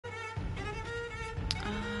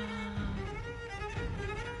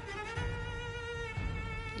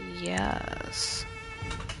Yes.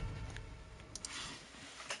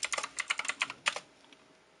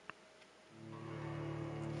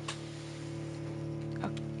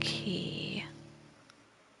 Okay.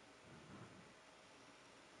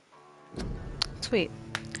 Sweet.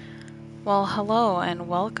 Well, hello and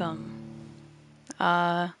welcome.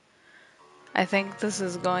 I think this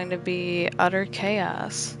is going to be utter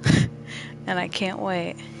chaos, and I can't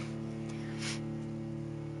wait.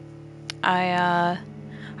 I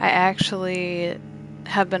actually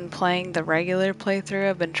have been playing the regular playthrough.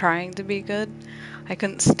 I've been trying to be good. I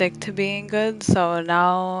couldn't stick to being good, so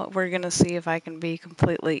now we're gonna see if I can be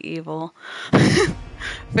completely evil.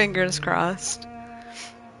 Fingers crossed.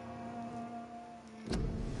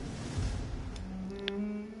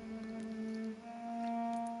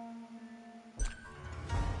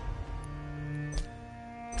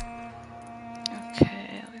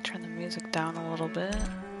 Okay, let me turn the music down a little bit.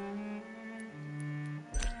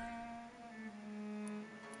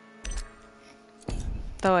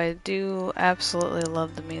 Though I do absolutely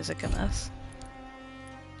love the music in this.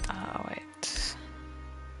 Oh, wait.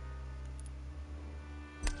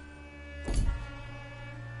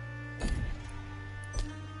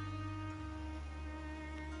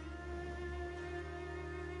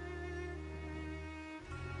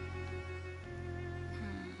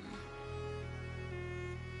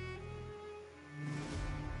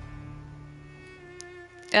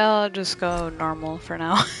 I'll just go normal for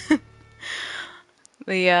now.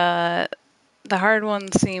 The hard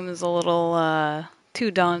one seems a little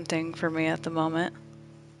too daunting for me at the moment.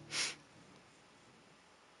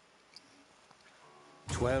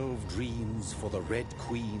 12 dreams for the Red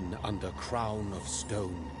Queen under crown of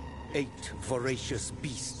stone. 8 voracious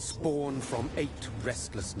beasts born from 8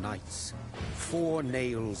 restless nights. 4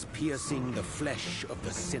 nails piercing the flesh of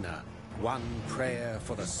the sinner. 1 prayer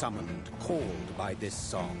for the summoned, called by this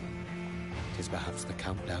song. 'Tis perhaps the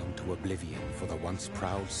countdown to oblivion for the once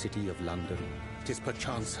proud city of London. 'Tis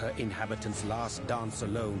perchance her inhabitants' last dance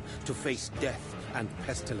alone to face death and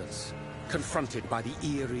pestilence. Confronted by the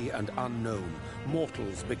eerie and unknown,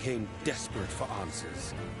 mortals became desperate for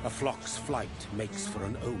answers. A flock's flight makes for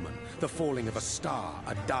an omen, the falling of a star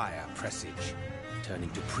a dire presage.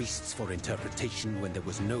 Turning to priests for interpretation when there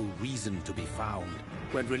was no reason to be found.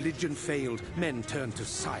 When religion failed, men turned to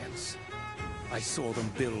science. I saw them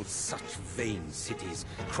build such vain cities,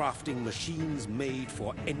 crafting machines made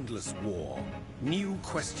for endless war. New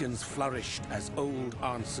questions flourished as old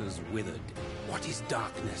answers withered. What is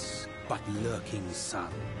darkness but lurking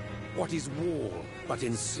sun? What is wall but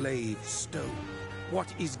enslaved stone?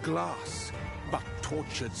 What is glass but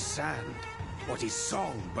tortured sand? What is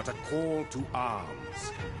song but a call to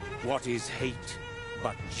arms? What is hate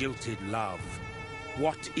but jilted love?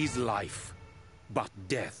 What is life but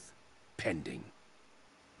death pending?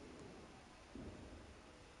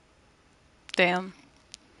 Damn.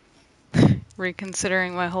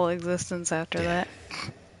 Reconsidering my whole existence after that.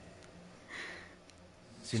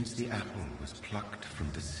 Since the apple was plucked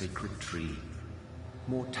from the sacred tree,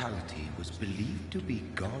 mortality was believed to be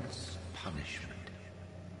God's punishment.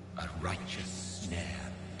 A righteous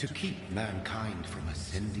snare to keep mankind from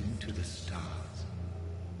ascending to the stars.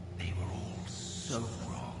 They were all so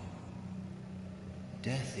wrong.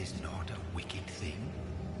 Death is not a wicked thing,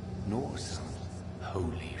 nor some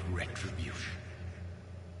holy retribution.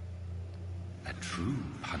 A true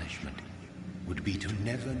punishment would be to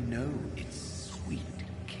never know its sweet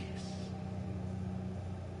kiss.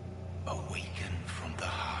 Awaken from the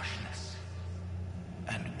harshness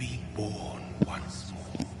and be born once more.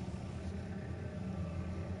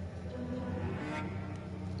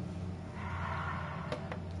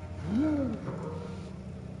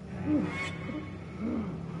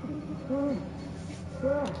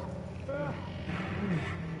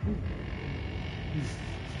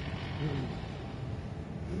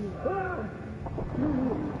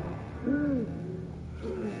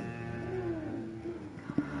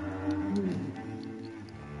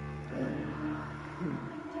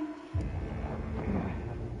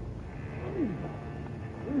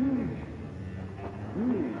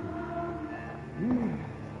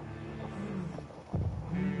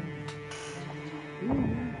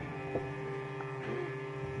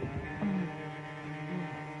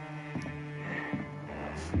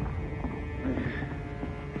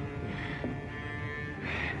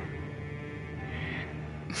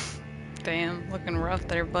 Damn, looking rough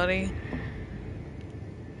there, buddy.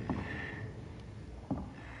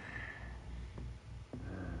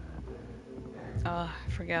 Oh, I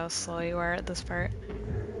forget how slow you are at this part.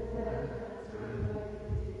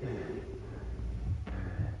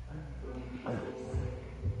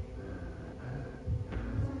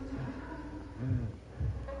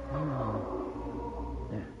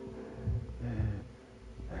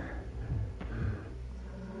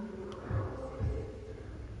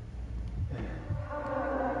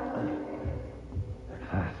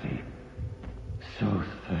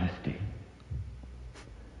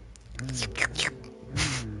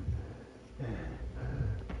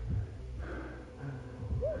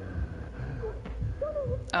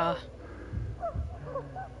 Uh.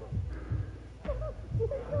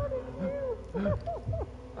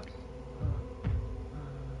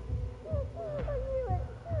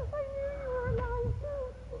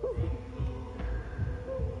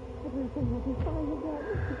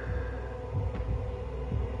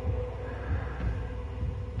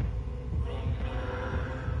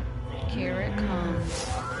 Here it comes.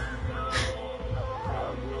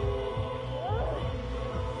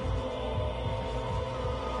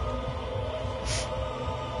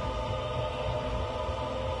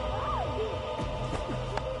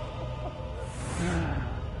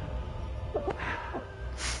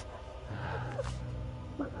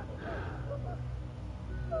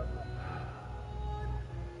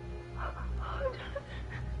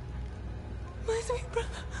 My sweet brother.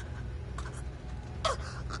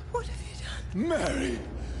 What have you done? Mary!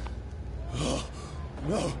 Oh,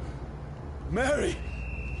 no. Mary!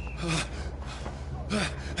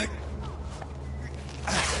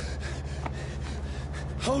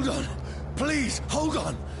 Hold on. Please, hold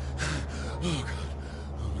on. Oh, God.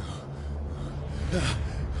 Oh, no.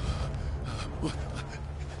 What?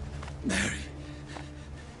 Mary.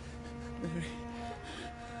 Mary.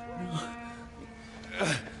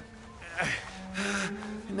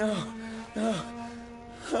 No. No.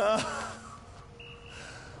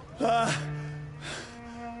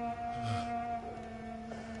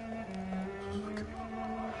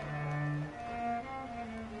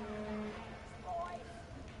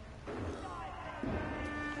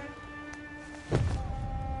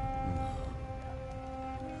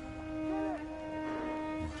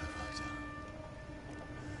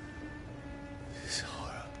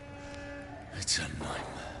 It's a nightmare.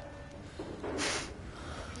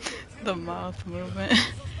 The mouth movement.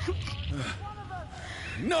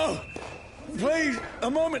 No! Please, a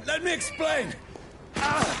moment, let me explain!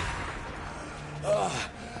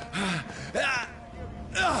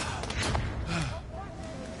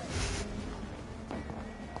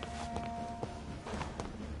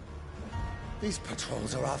 These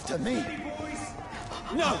patrols are after me.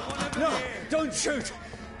 No! No! Don't shoot!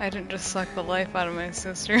 I didn't just suck the life out of my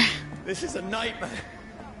sister. This is a nightmare.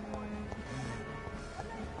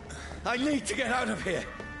 I need to get out of here.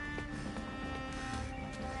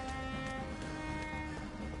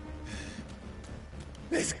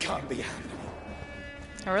 This can't be happening.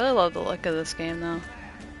 I really love the look of this game though.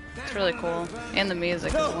 It's really cool. And the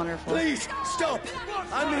music is wonderful. Please, stop!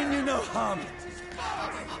 I mean you no harm.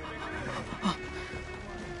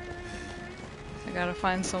 I gotta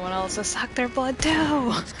find someone else to suck their blood too.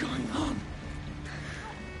 What's going on?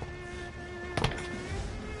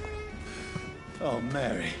 Oh,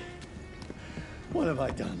 Mary. What have I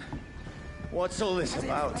done? What's all this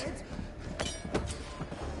about?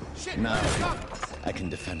 Now, I can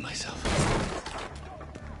defend myself.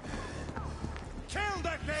 Kill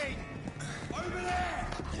that thing! Over there!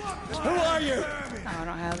 Who are you? Oh, I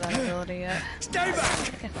don't have that ability yet. Stay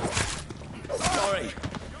back! Sorry,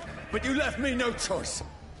 but you left me no choice.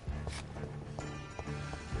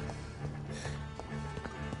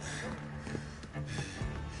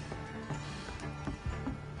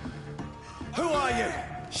 Who are you?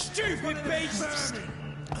 Stupid beast!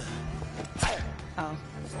 Oh.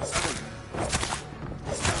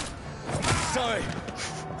 Sorry.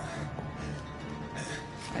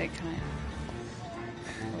 Wait, can I...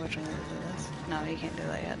 Which one is this? No, you can't do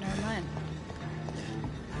that yet. Never mind.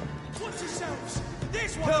 Watch yourselves!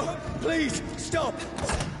 This one! No, please, stop!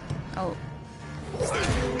 Oh.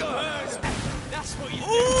 That's what you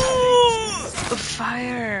Ooh! The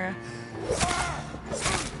fire!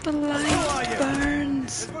 The light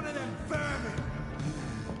burns! One of them vermin!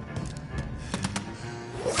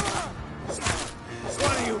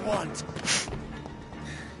 What do you want?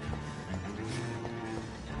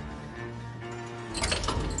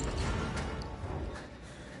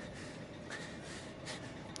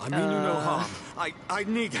 I mean you no harm. I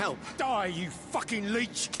need help. Die, you fucking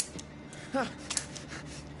leech!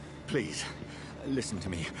 Please, listen to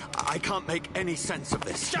me. I can't make any sense of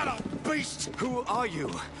this. Shut up, beast! Who are you?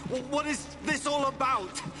 What is this all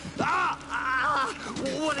about?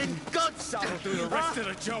 What in God's name? I'll do the rest of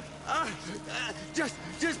the job.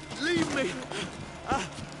 Just leave me.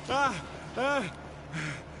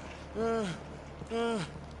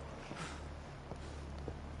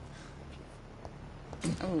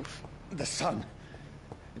 Oof. The sun.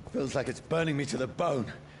 It feels like it's burning me to the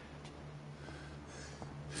bone.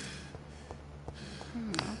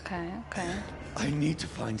 Okay. I need to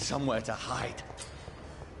find somewhere to hide.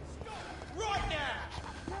 Right now!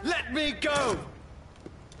 Let me go!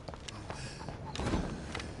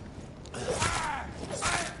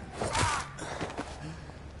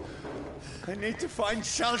 I need to find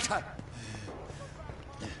shelter.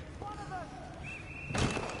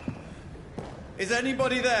 Is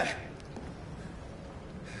anybody there?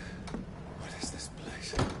 What is this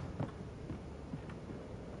place?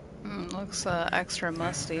 Looks extra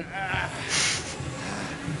musty.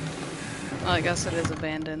 Well, I guess it is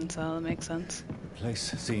abandoned, so that makes sense. The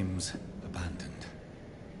place seems abandoned.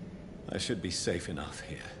 I should be safe enough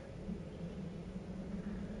here.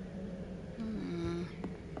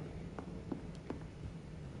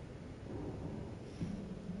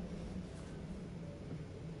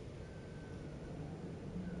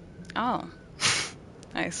 Oh,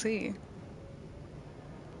 I see.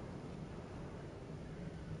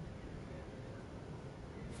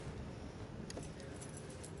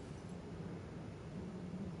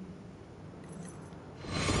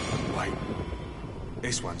 Wait,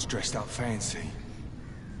 this one's dressed up fancy.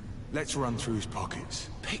 Let's run through his pockets.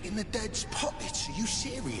 Picking the dead's pockets? Are you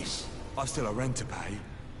serious? I've still a rent to pay.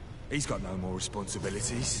 He's got no more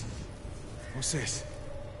responsibilities. What's this?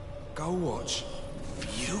 Gold watch.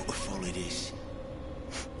 Beautiful it is.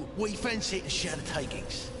 We fancy it to share the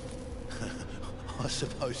takings. I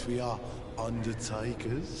suppose we are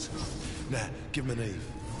undertakers. Now, give him an Eve.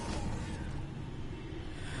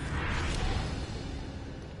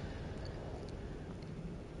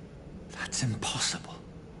 That's impossible.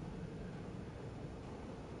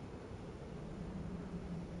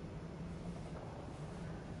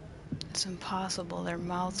 It's impossible. Their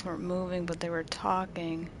mouths weren't moving, but they were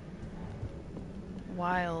talking.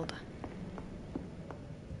 Wild.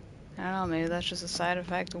 I don't know, maybe that's just a side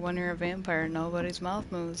effect of when you're a vampire. Nobody's mouth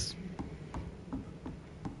moves.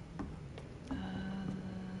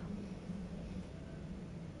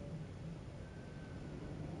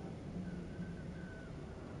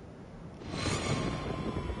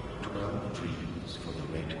 For the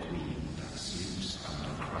Red Queen that sleeps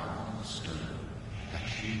under crown of stone, that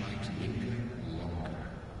she might linger longer,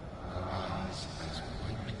 her eyes as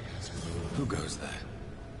white as gold. Who goes there?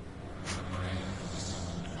 A prayer for the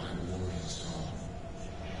summoned by warrior song.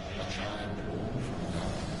 A child born from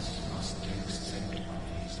darkness must accept of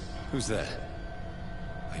his. Who's there?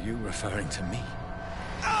 Are you referring to me?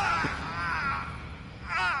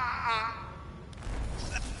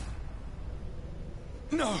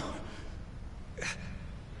 No!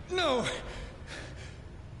 No!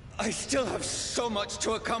 I still have so much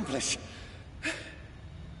to accomplish.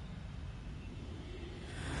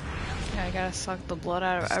 Yeah, I gotta suck the blood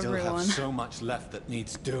out of I still everyone. have so much left that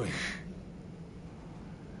needs doing.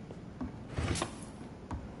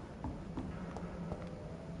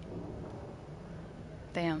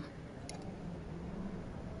 Damn.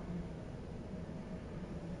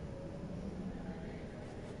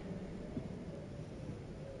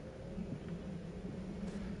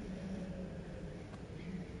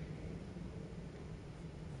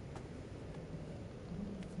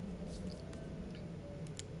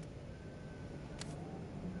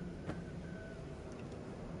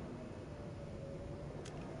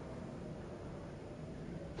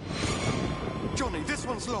 Johnny, this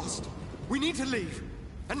one's lost. We need to leave.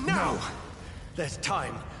 And now! No! There's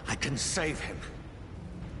time. I can save him.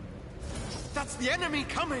 That's the enemy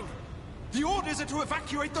coming! The orders are to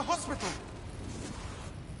evacuate the hospital!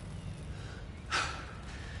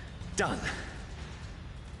 Done.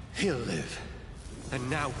 He'll live. And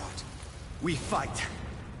now what? We fight.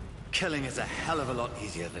 Killing is a hell of a lot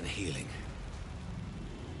easier than healing.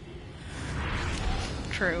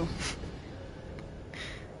 True.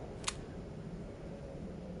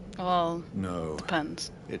 Well, No.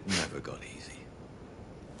 depends. It never got easy.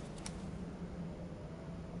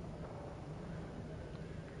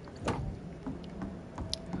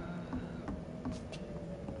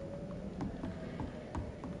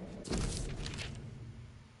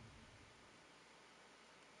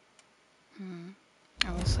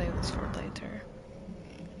 I will save this for later.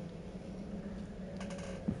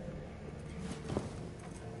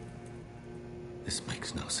 This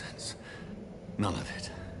makes no sense. None of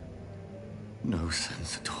it. No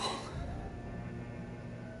sense at all.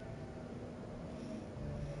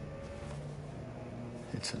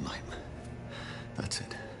 It's a nightmare. That's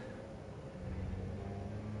it.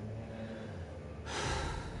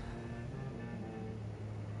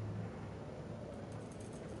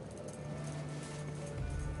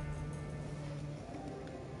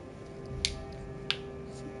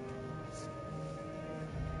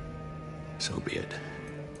 So be it.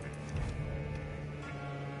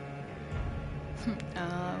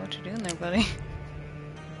 What you doing there, buddy?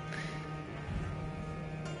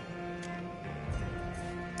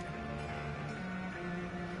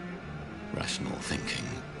 Rational thinking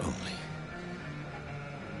only.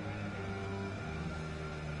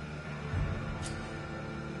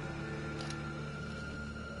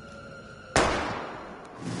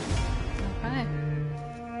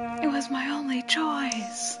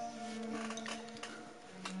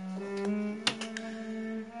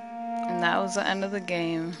 was the end of the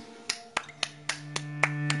game.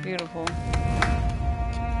 Beautiful.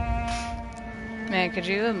 Man, could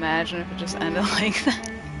you imagine if it just ended like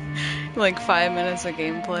that? Like 5 minutes of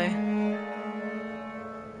gameplay.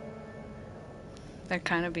 That'd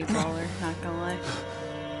kind of be baller, not gonna lie.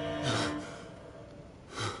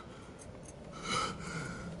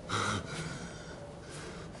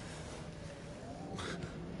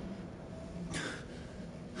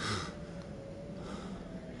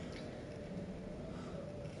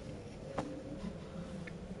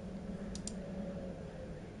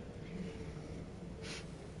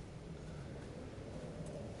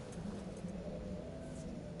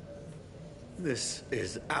 This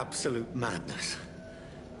is absolute madness.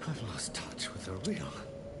 I've lost touch with the real.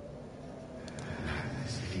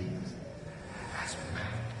 Madness it is, as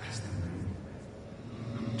mad as the moon,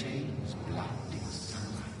 who turns blinding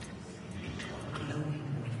sunlight into a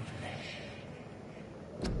glowing flesh.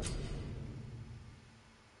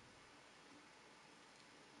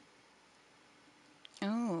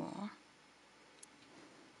 Oh.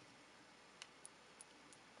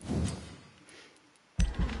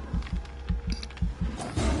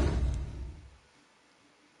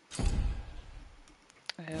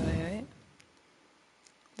 Wait.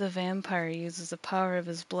 The vampire uses the power of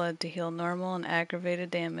his blood to heal normal and aggravated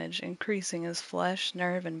damage, increasing his flesh,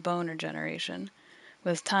 nerve, and bone regeneration.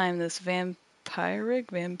 With time, this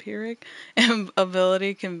vampiric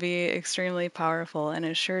ability can be extremely powerful and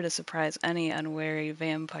is sure to surprise any unwary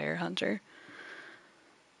vampire hunter.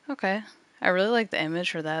 Okay. I really like the image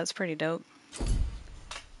for that. It's pretty dope.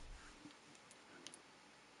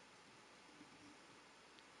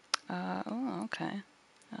 Oh, okay.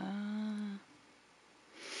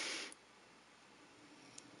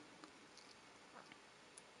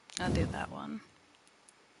 I'll do that one.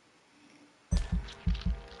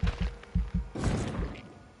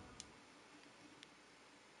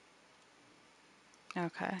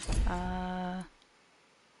 Okay.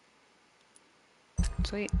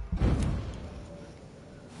 Sweet.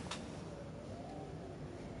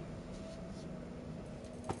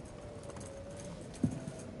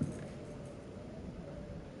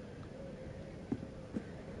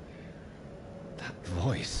 That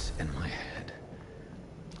voice in my head.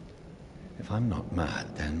 If I'm not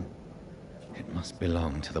mad, then it must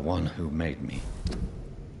belong to the one who made me.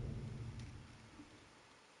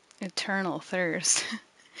 Eternal thirst.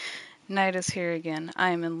 Night is here again. I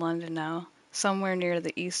am in London now. Somewhere near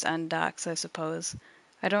the East End docks, I suppose.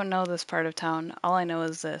 I don't know this part of town. All I know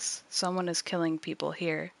is this. Someone is killing people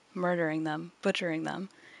here, murdering them, butchering them,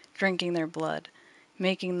 drinking their blood,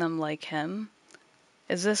 making them like him.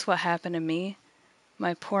 Is this what happened to me?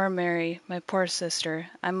 My poor Mary, my poor sister.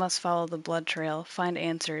 I must follow the blood trail, find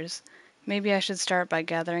answers. Maybe I should start by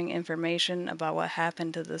gathering information about what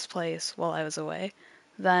happened to this place while I was away.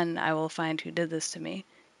 Then I will find who did this to me,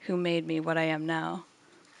 who made me what I am now.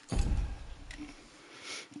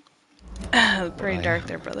 Pretty dark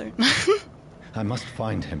there, brother. I must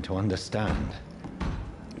find him to understand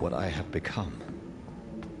what I have become.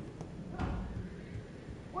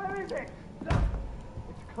 Where is it?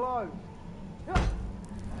 It's closed.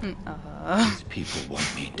 These people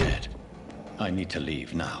want me dead. I need to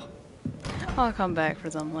leave now. I'll come back for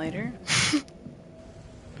them later.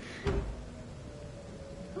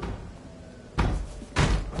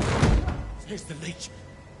 Here's the leech.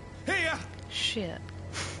 Here! Shit.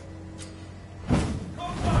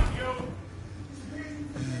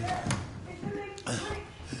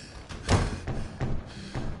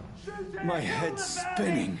 My head's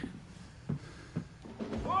spinning.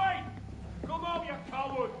 Oi! Come on, you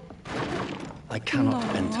coward! I cannot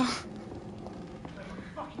enter.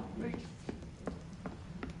 Fucking beast!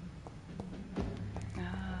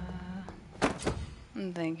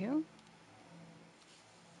 Thank you.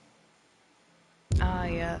 Ah,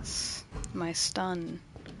 yes. My stun.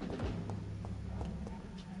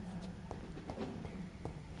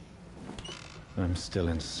 I'm still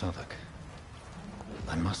in Southwark.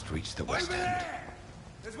 I must reach the West End.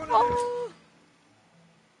 There's one Oh!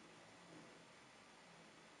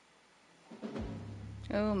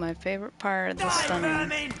 Oh, my favorite part, the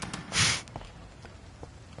stunning.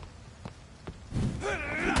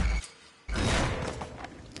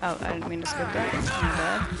 Oh, I didn't mean to skip that. My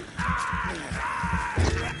bad.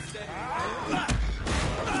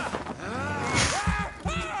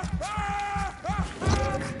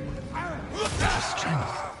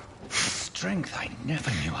 Strength I never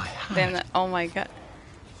knew I had. Damn that. Oh my god.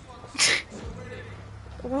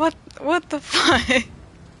 What the fuck?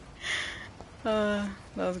 That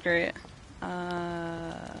was great.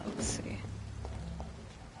 Let's see.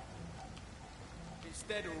 It's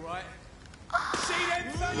dead, all right. See them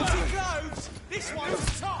fancy clothes? This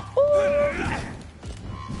one's top.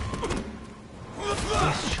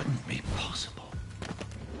 This shouldn't be possible.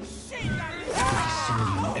 Every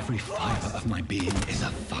sinew, every fiber of my being is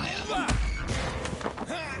afire.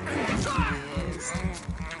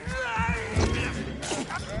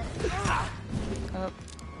 Oh,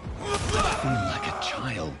 I feel like a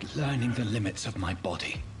child learning the limits of my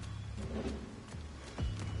body.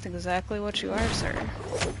 that's exactly what you are, sir.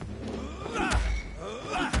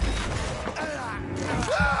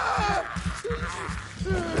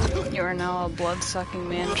 You are now a blood-sucking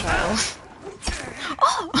man-child.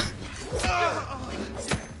 Oh!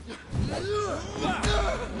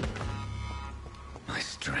 My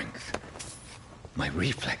strength, my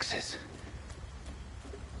reflexes.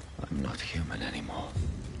 I'm not human anymore.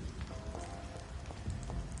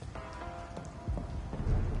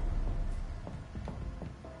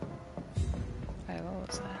 Wait, what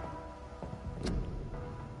was that?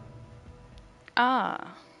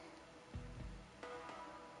 Ah.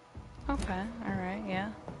 Okay, alright,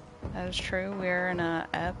 yeah. That is true. We are in an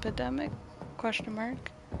epidemic? Question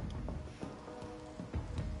mark.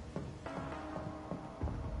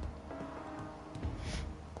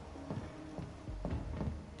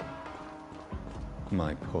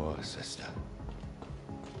 My poor sister.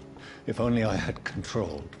 If only I had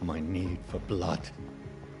controlled my need for blood.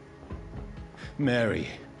 Mary,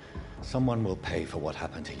 someone will pay for what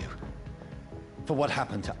happened to you. For what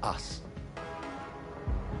happened to us.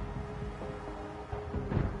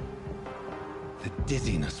 The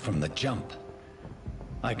dizziness from the jump.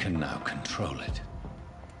 I can now control it.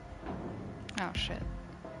 Oh shit.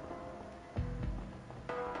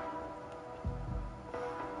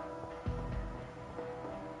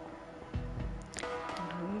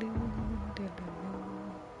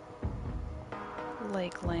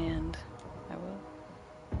 Lakeland. I will.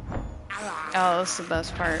 Oh, this is the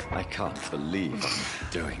best part. I can't believe I'm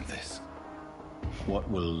doing this. What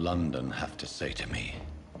will London have to say to me?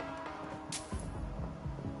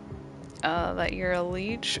 That you're a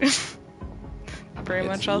leech. Pretty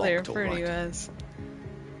It's much all they locked, refer to you alright. as.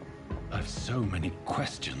 I've so many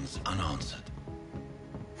questions unanswered.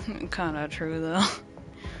 Kinda true, though.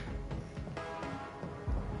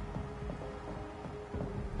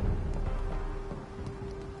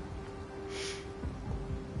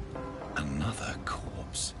 Another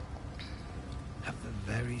corpse. Have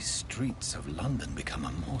the very streets of London become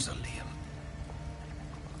a mausoleum?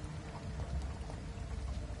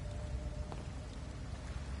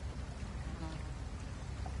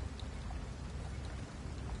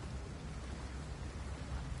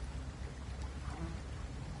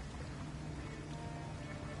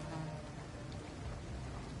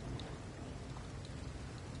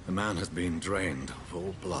 The man has been drained of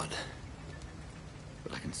all blood,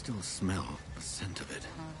 but I can still smell the scent of it.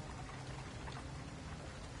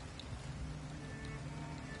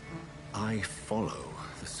 I follow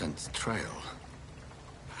the scent's trail.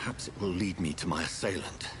 Perhaps it will lead me to my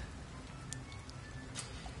assailant.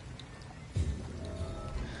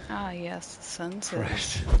 Ah, yes, the sunset.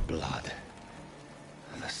 Fresh blood.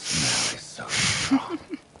 The smell is so strong.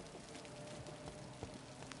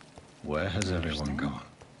 Where has everyone gone?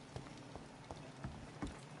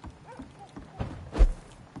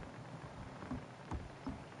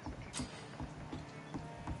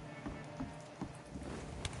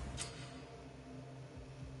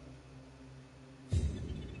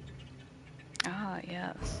 Ah,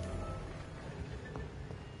 yes.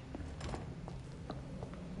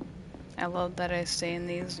 I love that I stay in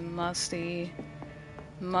these musty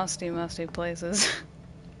places.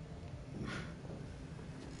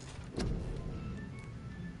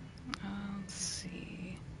 Let's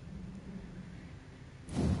see.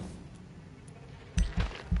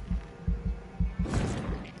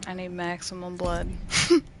 I need maximum blood.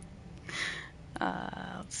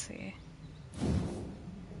 Let's see.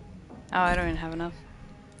 Oh, I don't even have enough.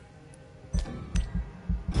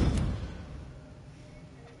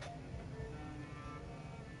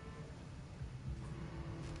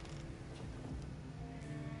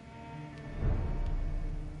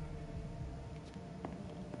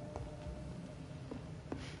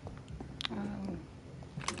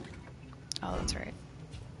 Oh, that's right.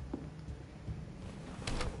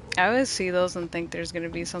 I always see those and think there's gonna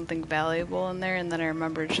be something valuable in there, and then I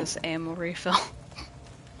remember it's just ammo refill.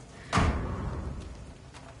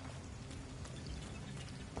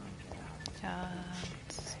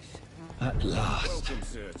 At last,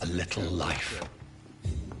 a little life.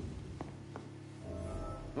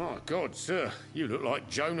 Oh, God, sir. You look like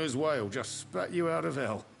Jonah's whale just spat you out of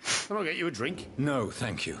hell. Can I get you a drink? No,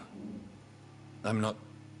 thank you. I'm not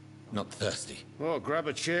not thirsty. Well, grab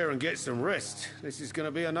a chair and get some rest. This is going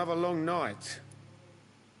to be another long night.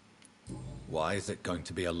 Why is it going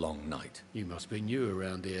to be a long night? You must be new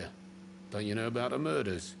around here. Don't you know about the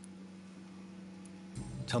murders?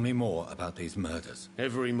 Tell me more about these murders.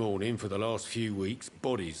 Every morning for the last few weeks,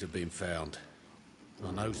 bodies have been found.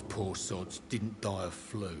 And those poor sods didn't die of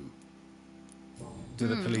flu. Do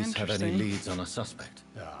the police have any interesting. leads on a suspect?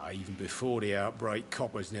 Even before the outbreak,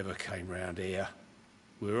 coppers never came round here.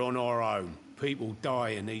 We're on our own. People die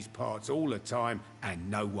in these parts all the time, and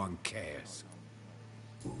no one cares.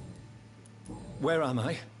 Where am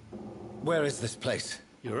I? Where is this place?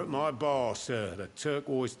 You're at my bar, sir, the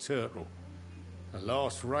Turquoise Turtle. The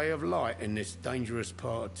last ray of light in this dangerous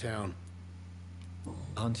part of town.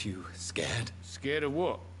 Aren't you scared? Scared of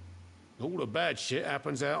what? All the bad shit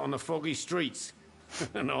happens out on the foggy streets.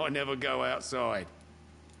 And I never go outside.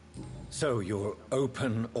 So you're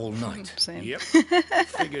open all night? Same. Yep.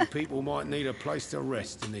 Figured people might need a place to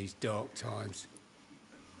rest in these dark times.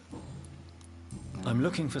 I'm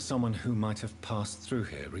looking for someone who might have passed through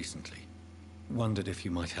here recently. Wondered if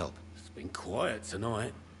you might help. It's been quiet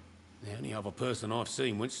tonight. The only other person I've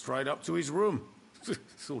seen went straight up to his room.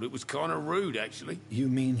 Thought it was kind of rude, actually. You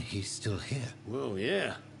mean he's still here? Well,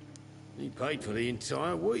 yeah. He paid for the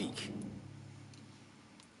entire week.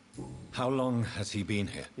 How long has he been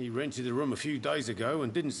here? He rented the room a few days ago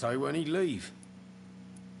and didn't say when he'd leave.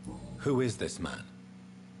 Who is this man?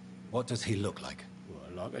 What does he look like?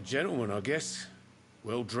 Well, like a gentleman, I guess.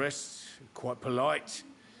 Well-dressed, quite polite.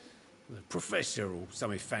 A professor or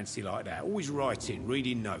something fancy like that. Always writing,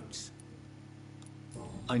 reading notes.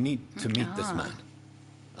 I need to meet this man.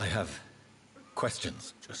 I have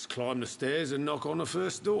questions. Just climb the stairs and knock on the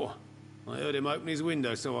first door. I heard him open his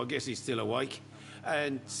window, so I guess he's still awake.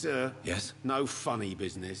 And, Yes? no funny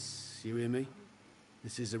business. You hear me?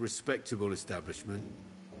 This is a respectable establishment.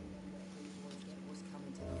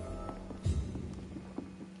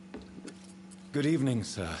 Good evening,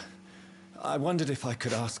 sir. I wondered if I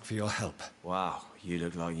could ask for your help. Wow, you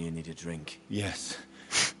look like you need a drink. Yes.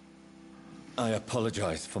 I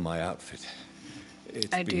apologize for my outfit.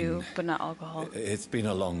 I do, but not alcohol. It's been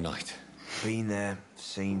a long night. Been there,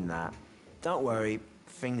 seen that. Don't worry,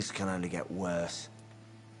 things can only get worse.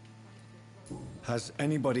 Has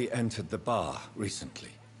anybody entered the bar recently?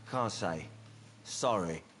 Can't say.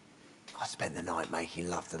 Sorry. I spent the night making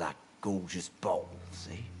love to that gorgeous bottle,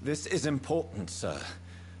 see? This is important, sir.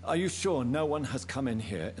 Are you sure no one has come in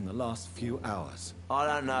here in the last few hours? I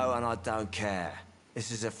don't know and I don't care. This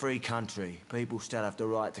is a free country. People still have the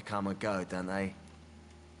right to come and go, don't they?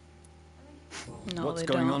 No, What's they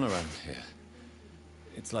going don't. on around here?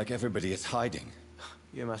 It's like everybody is hiding.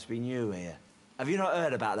 You must be new here. Have you not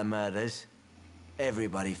heard about the murders?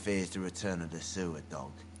 Everybody fears the return of the sewer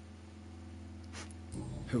dog.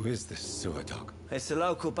 Who is this sewer dog? It's the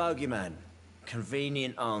local bogeyman.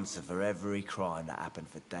 Convenient answer for every crime that happened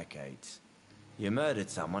for decades. You murdered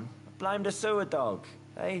someone, blame the sewer dog,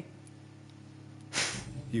 eh?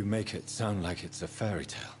 You make it sound like it's a fairy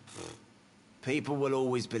tale. People will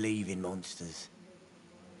always believe in monsters.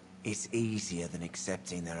 It's easier than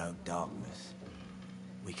accepting their own darkness.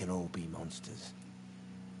 We can all be monsters.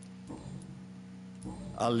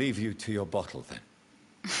 I'll leave you to your bottle then.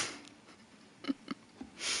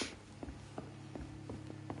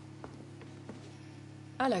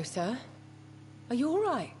 Hello, sir. Are you all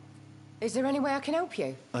right? Is there any way I can help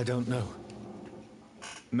you? I don't know.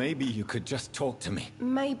 Maybe you could just talk to me.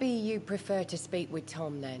 Maybe you prefer to speak with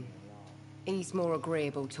Tom, then. He's more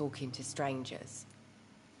agreeable talking to strangers.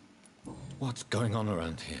 What's going on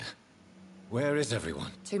around here? Where is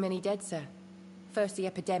everyone? Too many dead, sir. First the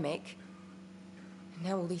epidemic, and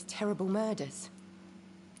now all these terrible murders.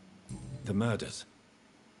 The murders.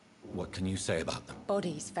 What can you say about them?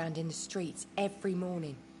 Bodies found in the streets every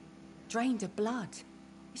morning. Drained of blood.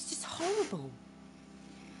 It's just horrible.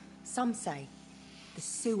 Some say the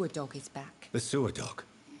sewer dog is back. The sewer dog?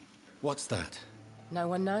 What's that? No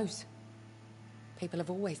one knows. People have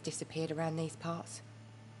always disappeared around these parts.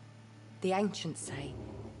 The ancients say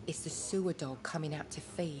it's the sewer dog coming out to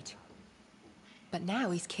feed. But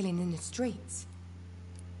now he's killing in the streets.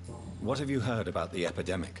 What have you heard about the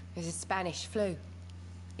epidemic? There's a Spanish flu.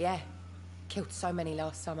 Yeah, killed so many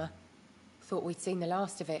last summer. Thought we'd seen the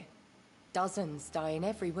last of it. Dozens dying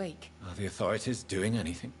every week. Are the authorities doing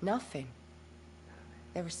anything? Nothing.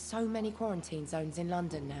 There are so many quarantine zones in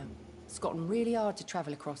London now. It's gotten really hard to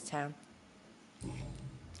travel across town.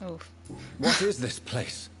 Oof. What is this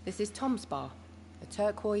place? This is Tom's bar, the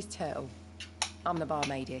Turquoise Turtle. I'm the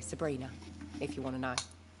barmaid here, Sabrina, if you want to know.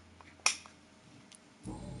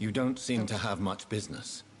 You don't seem to have much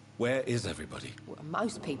business. Where is everybody? Well,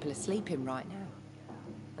 most people are sleeping right now.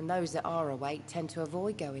 And those that are awake tend to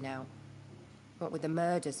avoid going out. What with the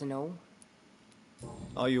murders and all.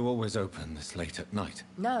 Are you always open this late at night?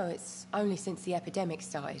 No, it's only since the epidemic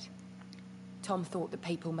started. Tom thought that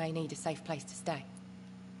people may need a safe place to stay.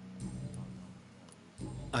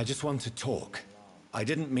 I just want to talk. I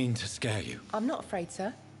didn't mean to scare you. I'm not afraid,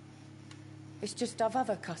 sir. It's just I've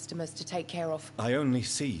other customers to take care of. I only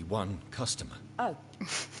see one customer. Oh.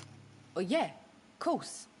 Well, yeah, of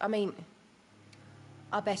course. I mean,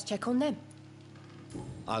 I best check on them.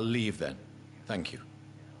 I'll leave then. Thank you.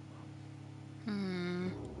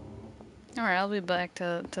 Alright, I'll be back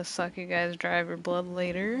to suck you guys' driver blood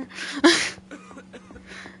later.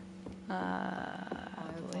 I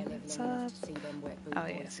believe it's up. Oh,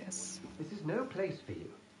 yes, yes. This is no place for you.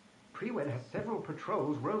 Prewen has several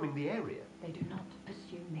patrols roaming the area. They do not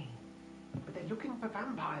pursue me. But they're looking for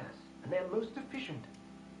vampires, and they're most efficient.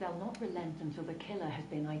 They'll not relent until the killer has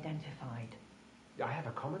been identified. I have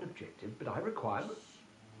a common objective, but I require...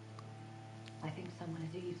 I think someone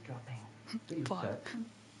is eavesdropping. Please, sir.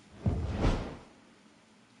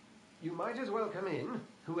 You might as well come in,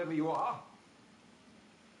 whoever you are.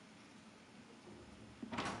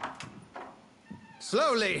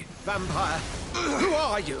 Slowly, vampire. Who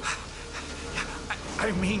are you?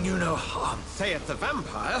 I mean you no harm. Saith the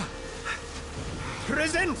vampire.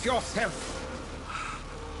 Present yourself.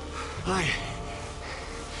 I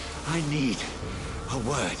need a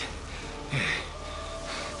word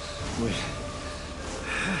with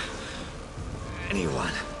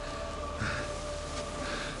anyone.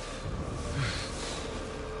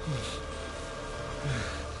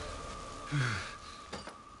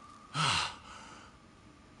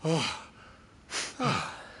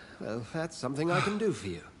 Well, that's something I can do for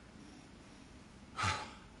you.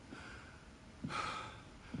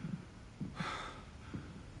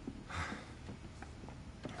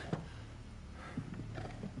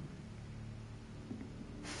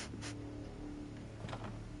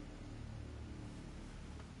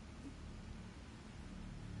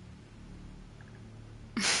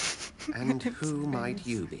 And who might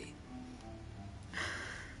you be?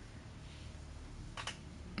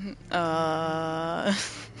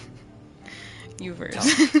 You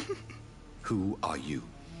first. Who are you?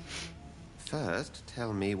 First,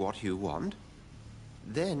 tell me what you want.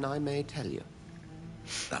 Then I may tell you.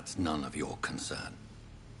 That's none of your concern.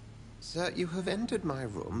 Sir, you have entered my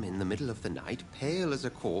room in the middle of the night, pale as a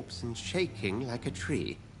corpse and shaking like a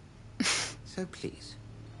tree. So please,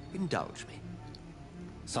 indulge me.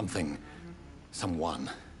 Someone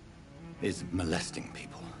is molesting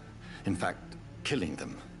people. In fact, killing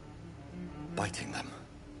them. Biting them.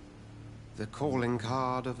 The calling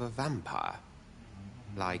card of a vampire.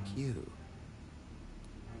 Like you.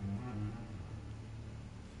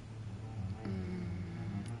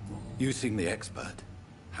 You seem the expert.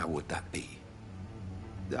 How would that be?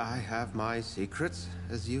 I have my secrets,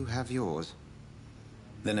 as you have yours.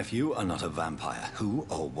 Then if you are not a vampire, who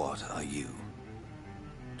or what are you?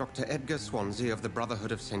 Dr. Edgar Swansea of the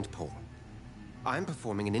Brotherhood of St. Paul. I'm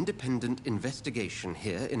performing an independent investigation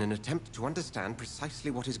here in an attempt to understand precisely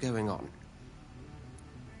what is going on.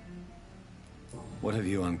 What have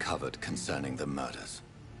you uncovered concerning the murders?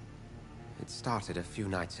 It started a few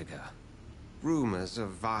nights ago. Rumors of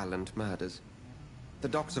violent murders. The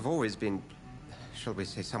docs have always been, shall we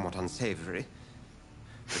say, somewhat unsavory.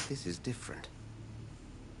 But this is different.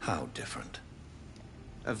 How different?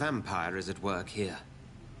 A vampire is at work here.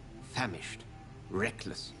 Famished.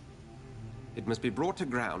 Reckless. It must be brought to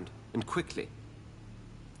ground, and quickly.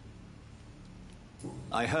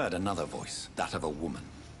 I heard another voice, that of a woman.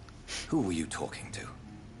 Who were you talking to?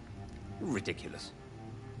 Ridiculous.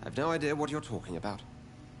 I've no idea what you're talking about.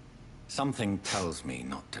 Something tells me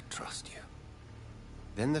not to trust you.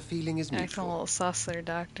 Then the feeling is Acting a mutual. little sus there,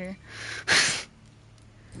 Doctor.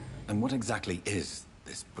 And what exactly is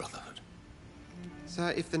this Brotherhood?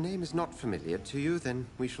 Sir, if the name is not familiar to you, then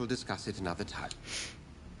we shall discuss it another time.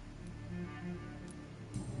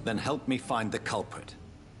 Then help me find the culprit.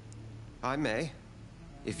 I may.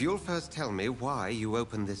 If you'll first tell me why you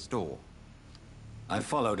opened this door. I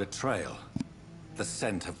followed a trail. The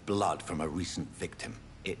scent of blood from a recent victim.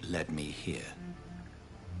 It led me here.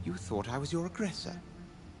 You thought I was your aggressor.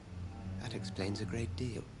 That explains a great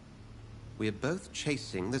deal. We are both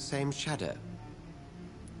chasing the same shadow.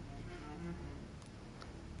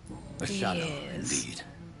 A shadow, Yes. indeed.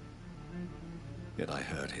 Yet I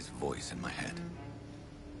heard his voice in my head.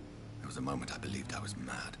 There was a moment I believed I was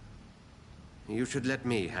mad. You should let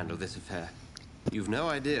me handle this affair. You've no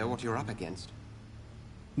idea what you're up against.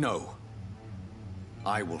 No.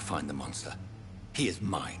 I will find the monster. He is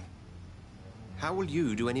mine. How will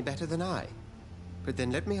you do any better than I? But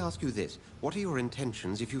then let me ask you this. What are your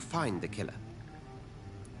intentions if you find the killer?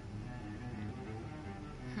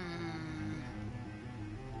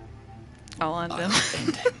 I'll end him.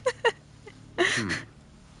 End him.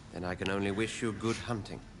 Then I can only wish you good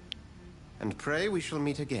hunting. And pray we shall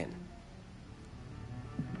meet again.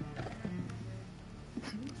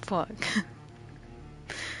 Fuck.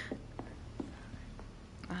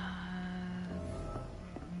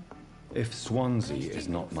 If Swansea is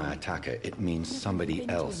not my attacker, it means somebody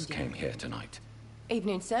else came here tonight.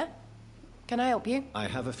 Evening, sir. Can I help you? I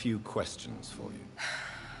have a few questions for you.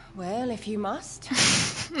 Well, if you must.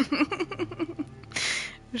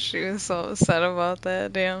 She was so upset about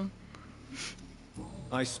that, damn.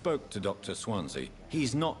 I spoke to Dr. Swansea.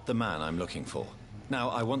 He's not the man I'm looking for. Now,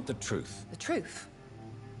 I want the truth. The truth?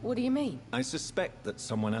 What do you mean? I suspect that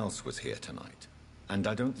someone else was here tonight. And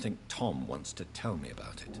I don't think Tom wants to tell me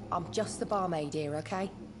about it. I'm just the barmaid here, okay?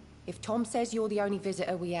 If Tom says you're the only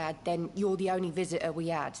visitor we had, then you're the only visitor we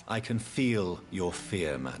had. I can feel your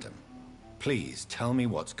fear, madam. Please, tell me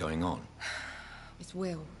what's going on. It's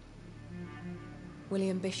Will.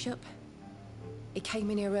 William Bishop. He came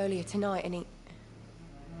in here earlier tonight and he...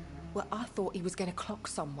 Well, I thought he was going to clock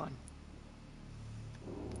someone.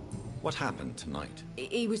 What happened tonight?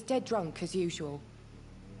 He was dead drunk, as usual.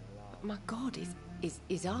 But my God,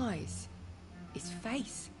 his eyes. His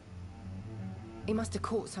face. He must have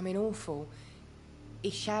caught something awful. He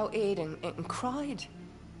shouted and cried.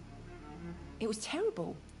 It was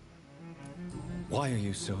terrible. Why are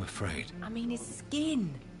you so afraid? I mean, his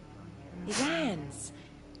skin. His hands.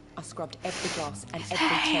 I scrubbed every glass and every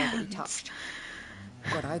chair that he touched.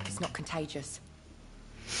 God, I hope it's not contagious.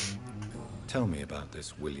 Tell me about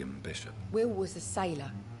this William Bishop. Will was a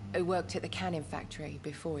sailor who worked at the canning factory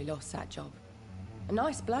before he lost that job. A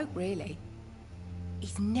nice bloke, really.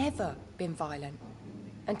 He's never been violent.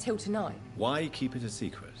 Until tonight. Why keep it a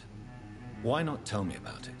secret? Why not tell me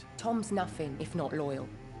about it? Tom's nothing if not loyal.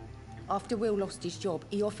 After Will lost his job,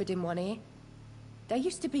 he offered him one ear. They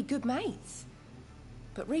used to be good mates.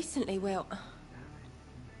 But recently, well...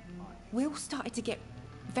 Will started to get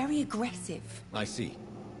very aggressive. I see.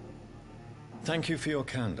 Thank you for your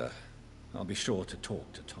candor. I'll be sure to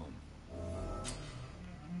talk to Tom.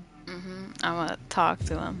 I'm gonna talk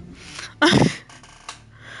to him.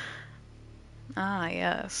 Ah,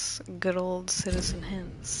 yes. Good old Citizen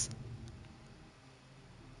Hints.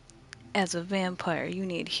 As a vampire, you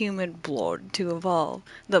need human blood to evolve.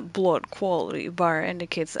 The blood quality bar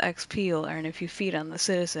indicates the XP you'll earn if you feed on the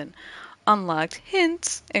citizen. Unlocked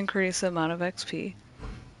hints increase the amount of XP.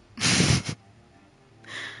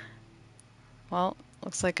 Well,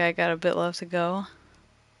 looks like I got a bit left to go.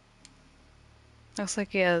 Looks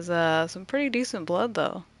like he has some pretty decent blood,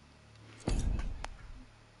 though.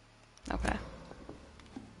 Okay.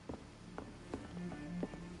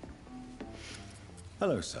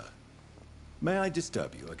 Hello, sir. May I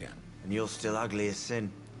disturb you again? And you're still ugly as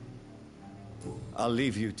sin. I'll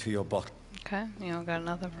leave you to your bottle. Okay, you don't got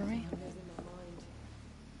nothing for me?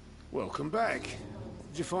 Welcome back.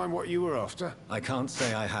 Did you find what you were after? I can't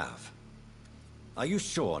say I have. Are you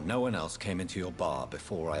sure no one else came into your bar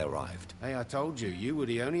before I arrived? Hey, I told you, you were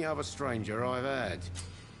the only other stranger I've had.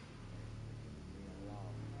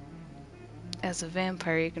 As a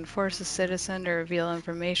vampire, you can force a citizen to reveal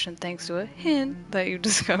information thanks to a hint that you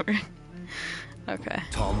discovered. Okay.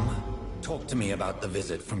 Tom, talk to me about the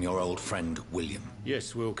visit from your old friend, William.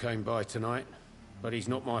 Yes, Will came by tonight, but he's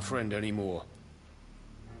not my friend anymore.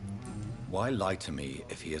 Why lie to me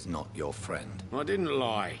if he is not your friend? I didn't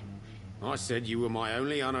lie. I said you were my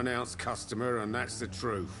only unannounced customer, and that's the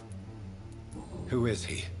truth. Who is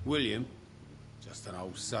he? William. Just an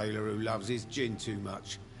old sailor who loves his gin too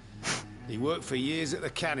much. He worked for years at the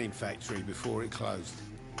canning factory before it closed.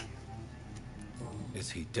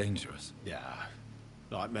 Is he dangerous? Yeah.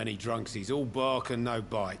 Like many drunks, he's all bark and no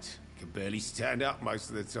bite. Can barely stand up most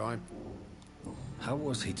of the time. How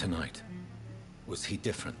was he tonight? Was he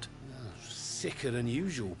different? Sicker than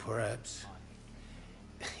usual, perhaps.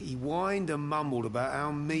 He whined and mumbled about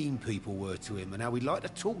how mean people were to him and how he'd like to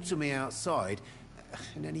talk to me outside,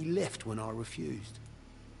 and then he left when I refused.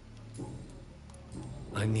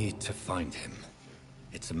 I need to find him.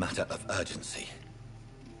 It's a matter of urgency.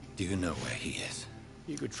 Do you know where he is?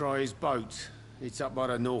 You could try his boat. It's up by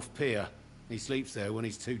the North Pier. He sleeps there when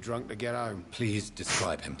he's too drunk to get home. Please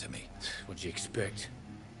describe him to me. What do you expect?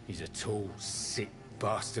 He's a tall, sick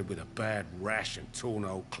bastard with a bad rash and torn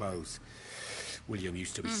old clothes. William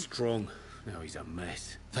used to be strong. Now he's a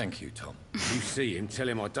mess. Thank you, Tom. If you see him, tell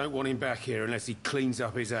him I don't want him back here unless he cleans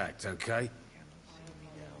up his act, okay?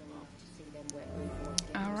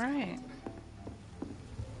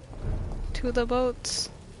 To the boats.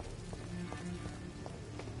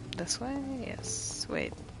 This way? Yes.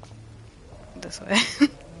 Wait. This way.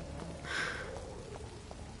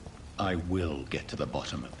 I will get to the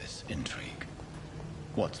bottom of this intrigue.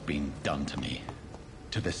 What's been done to me,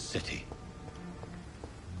 to this city.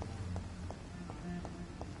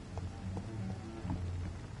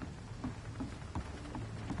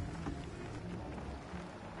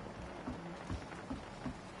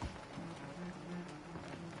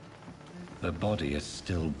 The body is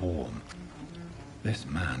still warm. This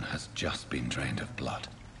man has just been drained of blood.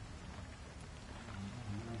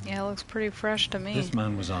 Yeah, it looks pretty fresh to me. This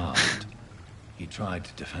man was armed. He tried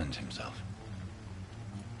to defend himself.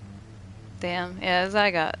 Damn, yeah, his eye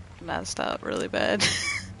got messed up really bad.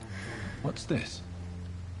 What's this?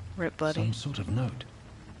 Rip, buddy. Some sort of note.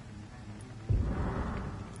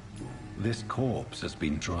 This corpse has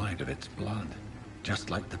been dried of its blood, just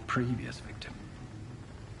like the previous victim.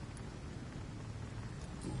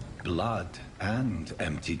 Blood and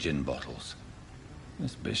empty gin bottles.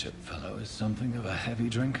 This bishop fellow is something of a heavy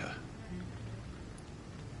drinker.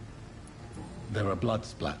 There are blood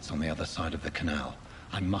splats on the other side of the canal.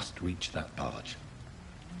 I must reach that barge.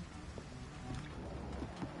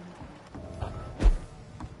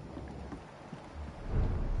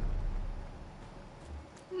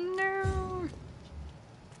 No.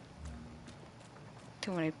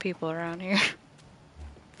 Too many people around here.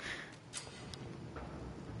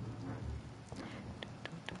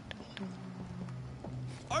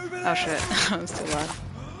 Oh shit, that was too loud.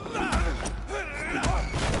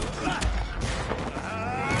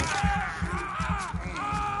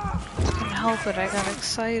 Couldn't help it, I got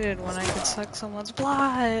excited when I could suck someone's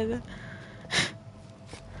blood.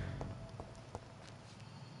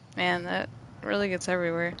 Man, that really gets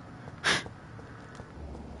everywhere.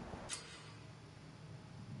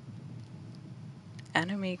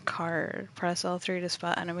 Enemy card. Press L3 to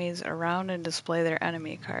spot enemies around and display their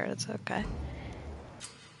enemy cards. Okay.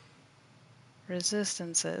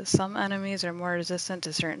 Resistances. Some enemies are more resistant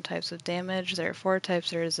to certain types of damage. There are 4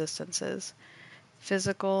 types of resistances.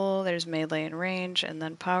 Physical, there's melee and range, and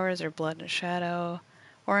then powers are blood and shadow.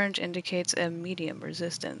 Orange indicates a medium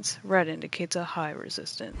resistance. Red indicates a high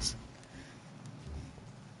resistance.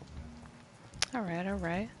 Alright,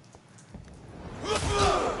 alright.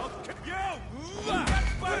 Oh!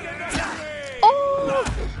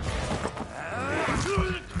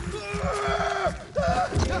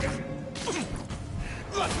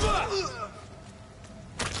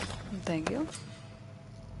 Thank you.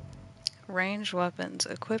 Ranged weapons.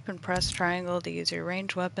 Equip and press triangle to use your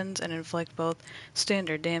ranged weapons and inflict both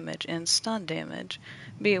standard damage and stun damage.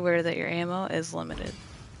 Be aware that your ammo is limited.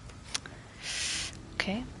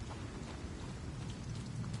 Okay.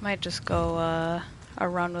 Might just go a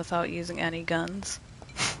run without using any guns.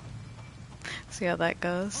 See how that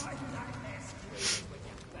goes.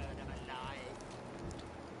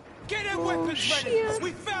 Get their weapons ready!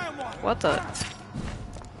 We found one! What the?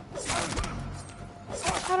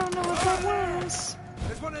 I don't know what that was.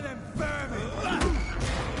 There's one of them vermin!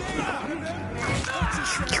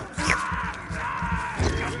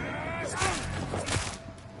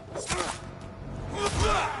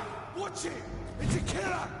 Watch it! It's a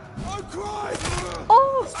killer! Oh, Christ!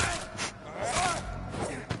 Oh!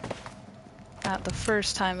 Not the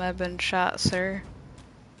first time I've been shot, sir.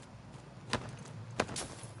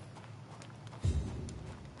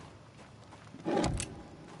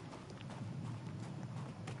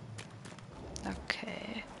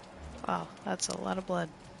 Okay. Wow, that's a lot of blood.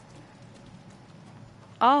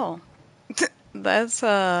 Oh! that's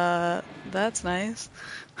nice.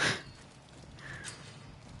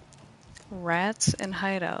 Rats and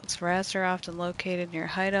hideouts. Rats are often located near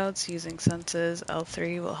hideouts. Using senses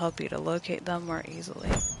L3 will help you to locate them more easily.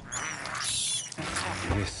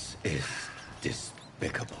 This is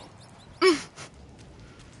despicable.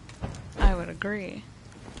 I would agree.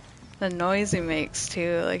 The noise he makes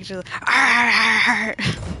too, like just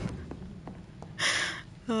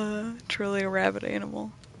truly a rabid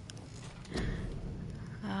animal.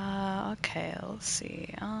 Okay, let's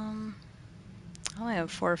see. I only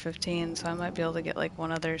have 415, so I might be able to get like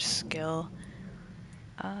one other skill.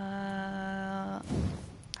 Hard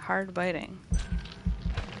biting.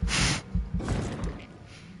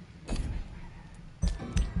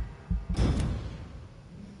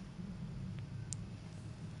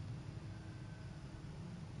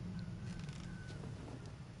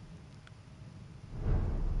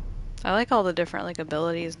 I like all the different like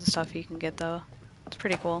abilities and stuff you can get though. It's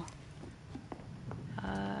pretty cool.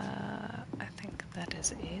 I think that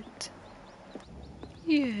is it.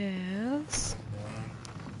 Yes.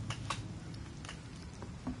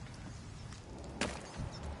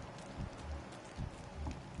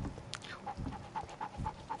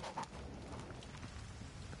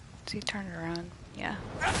 Is he turned around? Yeah.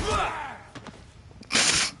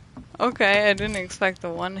 Okay, I didn't expect the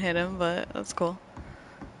one hit him, but that's cool.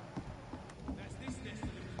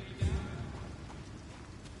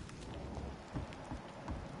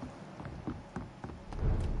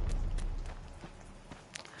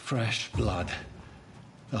 Fresh blood.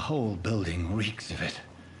 The whole building reeks of it.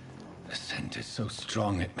 The scent is so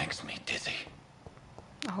strong it makes me dizzy.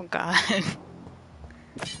 Oh god.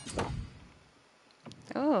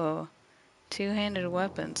 Oh. Two-handed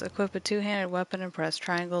weapons. Equip a two-handed weapon and press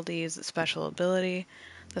triangle to use its special ability.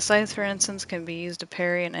 The scythe, for instance, can be used to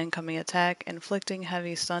parry an incoming attack, inflicting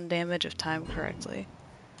heavy stun damage if timed correctly.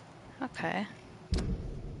 Okay.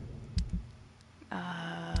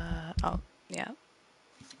 Oh, yeah.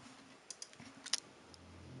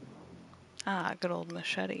 Ah, good old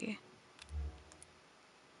machete.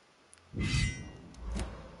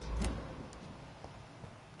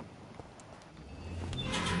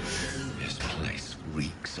 This place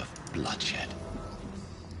reeks of bloodshed.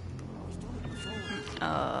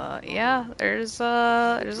 Yeah, there's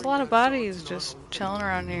a lot of bodies just chilling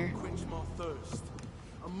around here.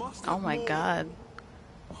 Oh my god.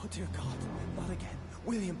 Oh dear God, not again.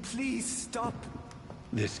 William, please stop.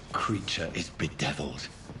 This creature is bedeviled.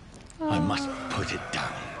 I must put it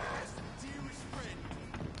down.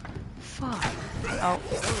 Fuck. Oh.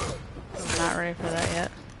 I'm not ready for that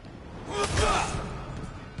yet.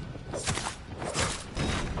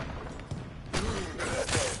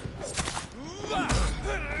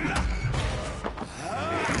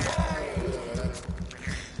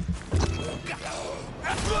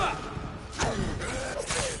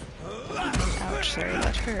 Ouch, sorry,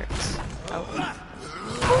 that hurts. Oh.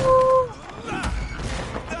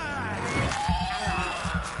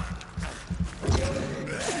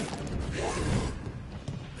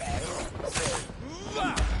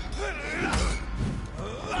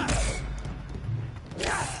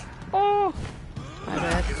 Oh! My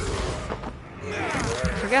bad.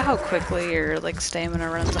 I forget how quickly your, like, stamina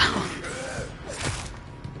runs out.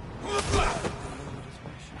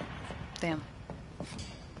 Damn.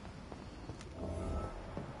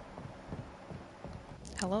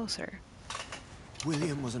 Hello, sir.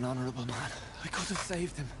 William was an honorable man. I could have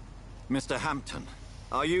saved him. Mr. Hampton,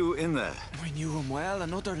 are you in there? We knew him well,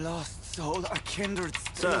 another lost soul, a kindred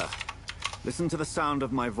spirit. Sir, listen to the sound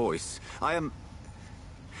of my voice. I'm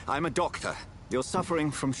a doctor. You're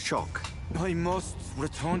suffering from shock. I must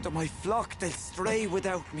return to my flock. They'll stray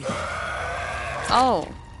without me. Oh.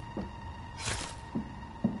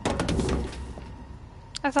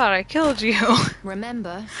 I thought I killed you.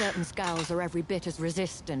 Remember, certain skulls are every bit as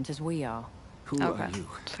resistant as we are. Who are you?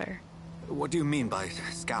 Fair. What do you mean by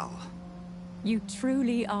scowl? You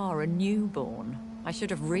truly are a newborn. I should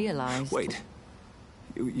have realized. Wait.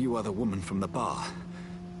 You are the woman from the bar.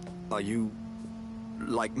 Are you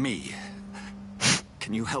like me?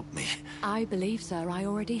 Can you help me? I believe, sir, I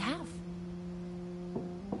already have.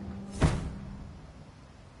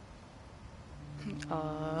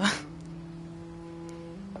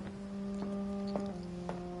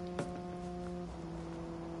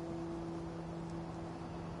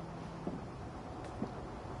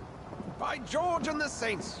 By George and the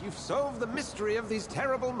Saints, you've solved the mystery of these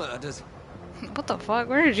terrible murders. What the fuck?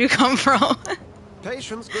 Where did you come from?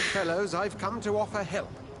 Patience, good fellows, I've come to offer help.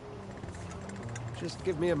 Just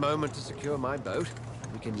give me a moment to secure my boat.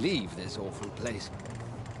 We can leave this awful place.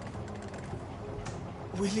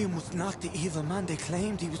 William was not the evil man they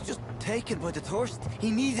claimed. He was just taken by the thirst.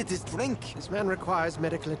 He needed his drink. This man requires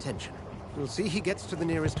medical attention. We'll see he gets to the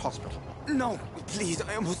nearest hospital. No, please,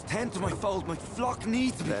 I must tend to my fold. My flock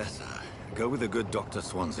needs me. There, sir. Go with the good Dr.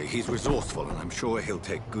 Swansea. He's resourceful, and I'm sure he'll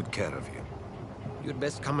take good care of you. You'd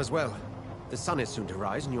best come as well. The sun is soon to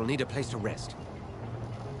rise, and you'll need a place to rest.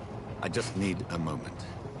 I just need a moment.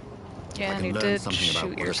 Yeah, and you did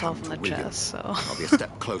shoot yourself in the chest, so... I'll be a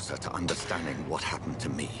step closer to understanding what happened to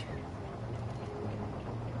me.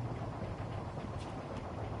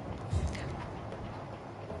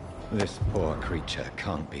 This poor creature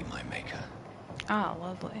can't be my maker. Ah,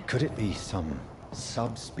 lovely. Could it be some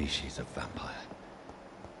subspecies of vampire?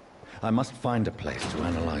 I must find a place to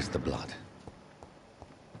analyze the blood.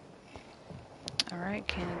 Alright,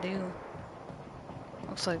 can do.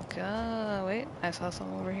 Looks like, wait, I saw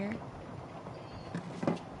some over here.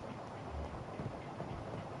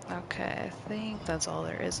 Okay, I think that's all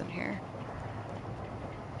there is in here.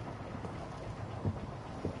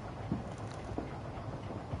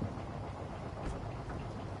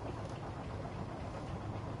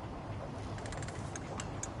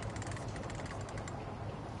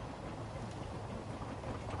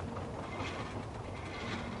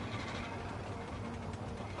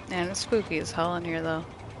 Man, it's spooky as hell in here, though.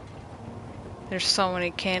 There's so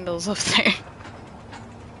many candles up there.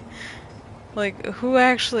 Like, who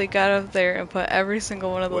actually got up there and put every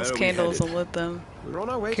single one of those candles and lit them? We're on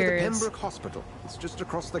our way to the Pembroke Hospital. It's just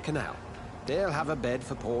across the canal. They'll have a bed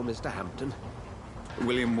for poor Mr. Hampton.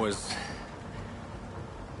 William was...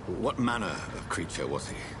 What manner of creature was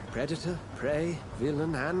he? Predator, prey,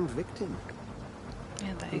 villain, and victim.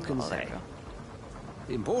 Yeah, there Who you can go. There say? you go.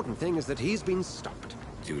 The important thing is that he's been stopped.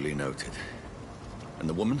 Duly noted. And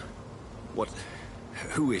the woman? What...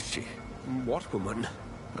 Who is she? What woman?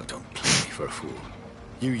 Oh, don't play me for a fool.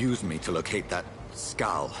 You used me to locate that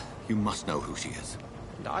skull. You must know who she is.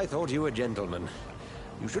 And I thought you a gentleman.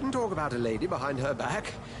 You shouldn't talk about a lady behind her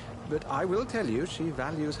back, but I will tell you she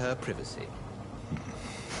values her privacy.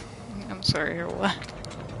 I'm sorry, or what?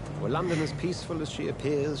 Were London as peaceful as she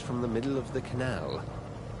appears from the middle of the canal?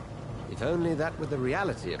 If only that were the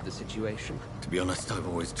reality of the situation. To be honest, I've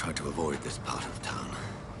always tried to avoid this part of town.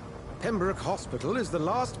 Pembroke Hospital is the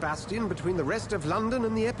last bastion between the rest of London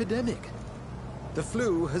and the epidemic. The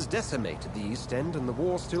flu has decimated the East End and the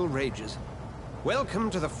war still rages. Welcome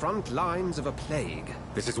to the front lines of a plague.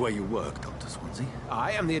 This is where you work, Dr. Swansea?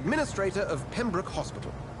 I am the administrator of Pembroke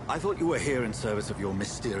Hospital. I thought you were here in service of your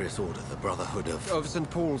mysterious order, the Brotherhood of... Of St.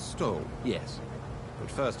 Paul's Stole, yes. But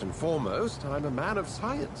first and foremost, I'm a man of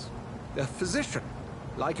science. A physician,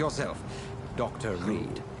 like yourself, Dr.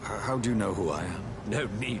 Reed. How do you know who I am? No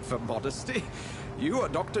need for modesty. You are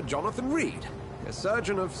Dr. Jonathan Reed, a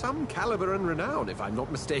surgeon of some caliber and renown, if I'm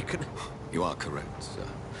not mistaken. You are correct, sir.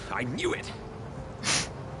 I knew it!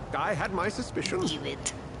 I had my suspicions. Knew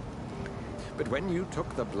it. But when you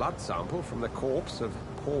took the blood sample from the corpse of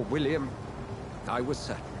poor William, I was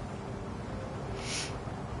certain.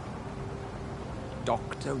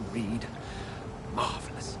 Dr. Reed.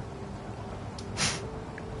 Marvelous.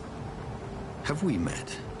 Have we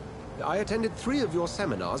met? I attended 3 of your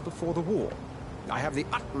seminars before the war. I have the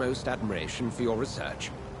utmost admiration for your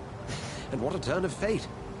research. And what a turn of fate.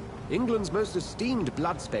 England's most esteemed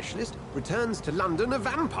blood specialist returns to London a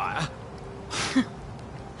vampire.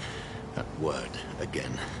 That word,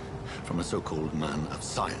 again. From a so-called man of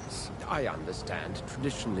science. I understand.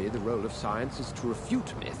 Traditionally, the role of science is to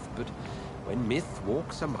refute myth, but when myth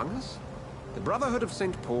walks among us, the Brotherhood of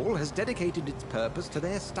St. Paul has dedicated its purpose to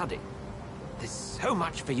their study. There's so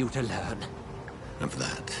much for you to learn. Of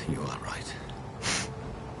that, you are right.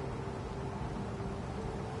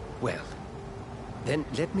 Well, then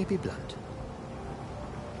let me be blunt.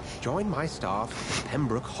 Join my staff at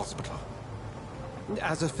Pembroke Hospital.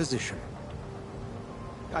 As a physician.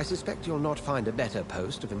 I suspect you'll not find a better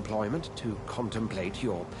post of employment to contemplate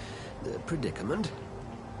your predicament.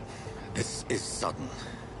 This is sudden.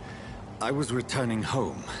 I was returning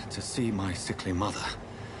home to see my sickly mother.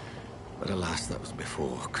 But alas, that was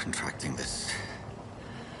before contracting this...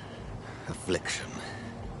 affliction.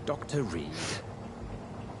 Dr. Reed,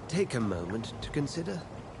 take a moment to consider.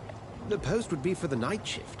 The post would be for the night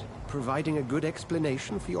shift, providing a good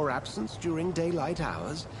explanation for your absence during daylight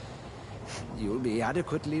hours. You'll be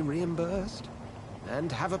adequately reimbursed,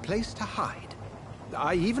 and have a place to hide.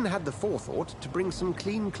 I even had the forethought to bring some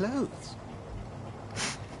clean clothes.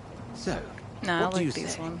 So, No, I what do like you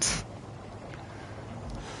these say? ones.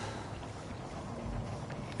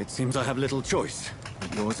 It seems I have little choice.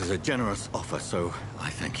 Yours is a generous offer, so I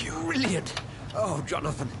thank you. Brilliant! Oh,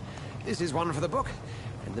 Jonathan, this is one for the book,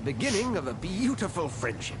 and the beginning of a beautiful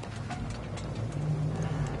friendship.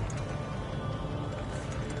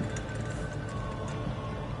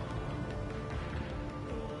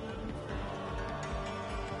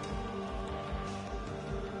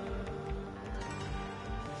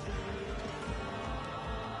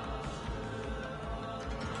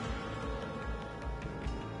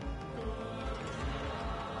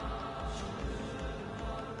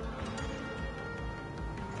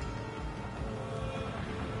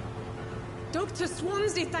 Dr.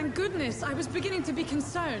 Swansea, thank goodness. I was beginning to be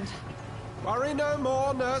concerned. Worry no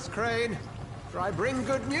more, Nurse Crane, for I bring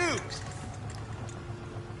good news.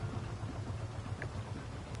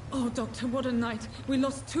 Oh, Doctor, what a night. We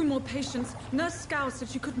lost 2 more patients. Nurse Scow said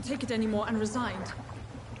she couldn't take it anymore and resigned.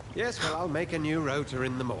 Yes, well, I'll make a new rota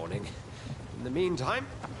in the morning. In the meantime,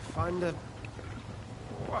 find a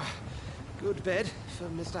good bed for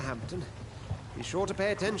Mr. Hampton. Be sure to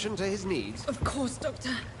pay attention to his needs. Of course,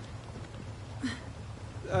 Doctor.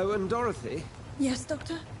 Oh, and Dorothy? Yes,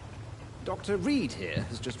 Doctor? Dr. Reed here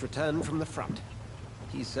has just returned from the front.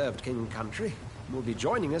 He served King Country and will be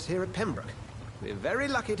joining us here at Pembroke. We're very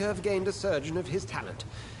lucky to have gained a surgeon of his talent,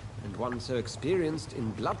 and one so experienced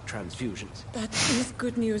in blood transfusions. That is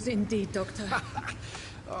good news indeed, Doctor.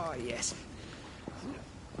 Oh, yes.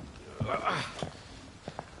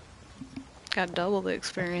 Got double the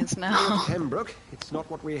experience Lord now. Pembroke, it's not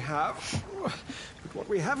what we have, but what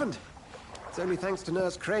we haven't. It's only thanks to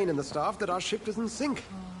Nurse Crane and the staff that our ship doesn't sink.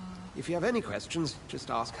 If you have any questions, just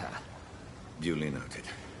ask her. Duly noted.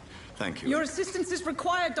 Thank you. Your assistance is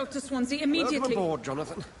required, Dr. Swansea, immediately. Welcome aboard,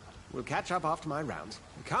 Jonathan. We'll catch up after my rounds.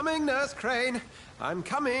 I'm coming, Nurse Crane. I'm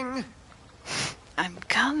coming. I'm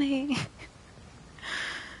coming.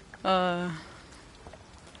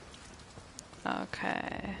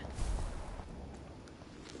 Okay.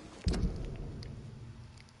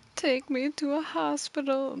 Take me to a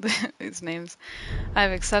hospital. These names.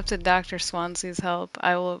 I've accepted Dr. Swansea's help.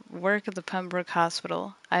 I will work at the Pembroke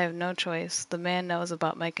Hospital. I have no choice. The man knows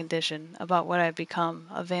about my condition, about what I've become,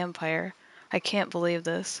 a vampire. I can't believe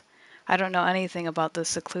this. I don't know anything about this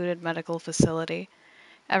secluded medical facility.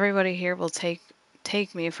 Everybody here will take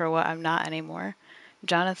me for what I'm not anymore.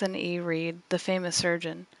 Jonathan E. Reed, the famous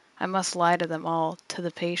surgeon. I must lie to them all, to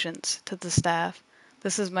the patients, to the staff.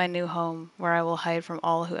 This is my new home, where I will hide from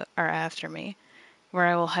all who are after me, where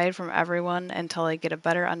I will hide from everyone until I get a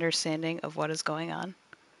better understanding of what is going on.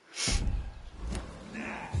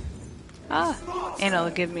 And it'll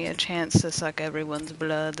give me a chance to suck everyone's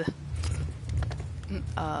blood.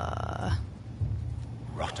 Well,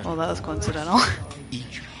 that was coincidental.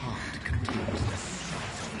 Each heart contains the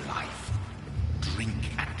seeds of life. Drink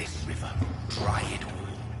at this river. Try it all.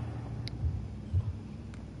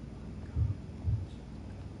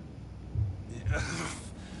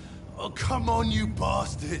 Oh, come on, you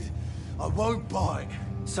bastard. I won't bite.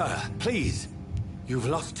 Sir, please. You've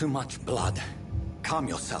lost too much blood. Calm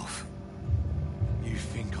yourself. You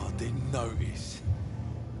think I didn't notice?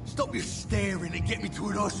 Stop your staring and get me to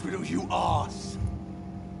an hospital, you arse.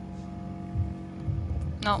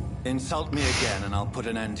 No. Insult me again and I'll put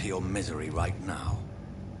an end to your misery right now.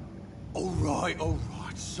 All right,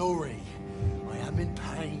 sorry. I am in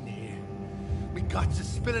pain here. My guts are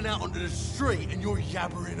spilling out onto the street and you're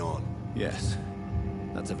yabbering on. Yes.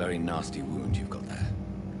 That's a very nasty wound you've got there.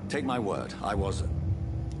 Take my word, I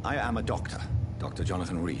am a doctor. Dr.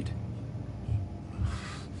 Jonathan Reed.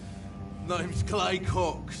 Name's Clay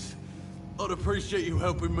Cox. I'd appreciate you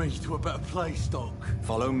helping me to a better place, Doc.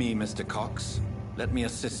 Follow me, Mr. Cox. Let me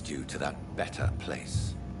assist you to that better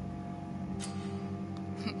place.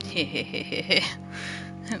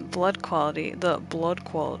 Blood quality. The blood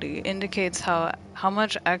quality indicates how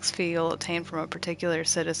much XP you'll obtain from a particular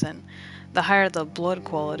citizen. The higher the blood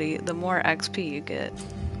quality, the more XP you get.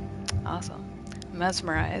 Awesome.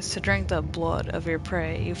 Mesmerize. To drink the blood of your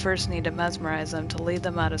prey, you first need to mesmerize them to lead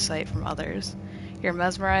them out of sight from others. Your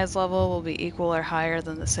mesmerize level will be equal or higher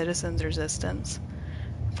than the citizen's resistance.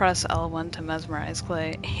 Press L1 to mesmerize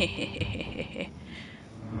Clay.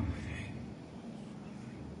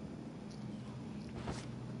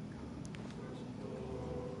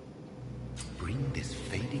 Bring this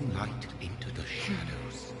fading light into the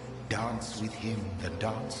shadows. Dance with him the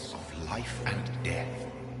dance of life and death.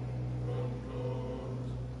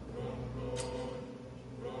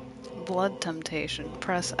 Blood temptation.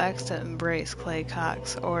 Press X to embrace Clay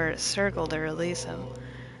Cox, or circle to release him.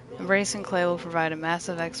 Embracing Clay will provide a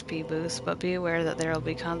massive XP boost, but be aware that there will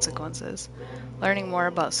be consequences. Learning more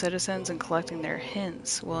about citizens and collecting their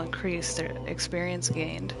hints will increase their experience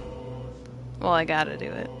gained. Well, I gotta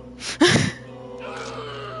do it.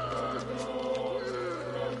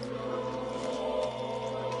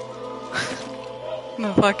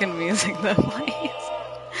 The fucking music that plays.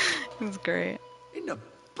 It's great. In the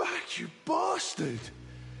back, you bastard!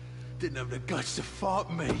 Didn't have the guts to fight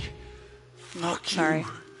me. Nope, Fuck sorry. you.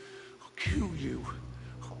 I'll kill you.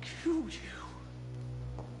 I'll kill you.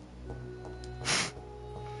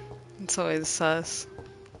 It's always sus.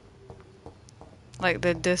 Like,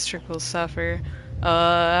 the district will suffer.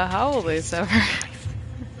 How will they suffer?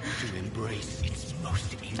 To embrace its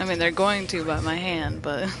most I mean, they're going to by my hand,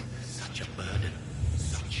 but... such a burden,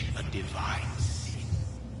 such a divine sin.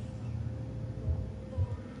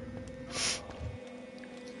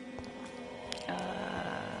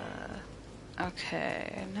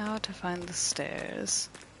 Okay, now to find the stairs.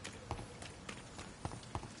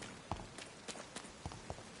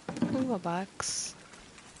 Ooh, a box.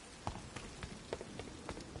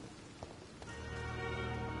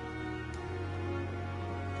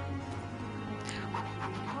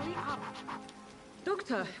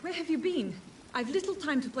 Doctor, where have you been? I've little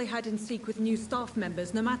time to play hide and seek with new staff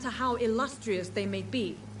members, no matter how illustrious they may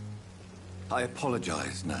be. I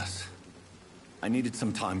apologize, nurse. I needed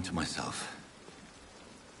some time to myself.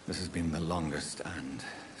 This has been the longest and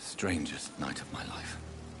strangest night of my life.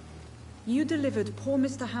 You delivered poor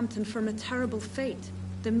Mr. Hampton from a terrible fate.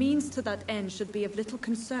 The means to that end should be of little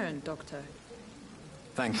concern, Doctor.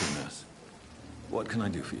 Thank you, nurse. What can I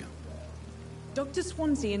do for you? Dr.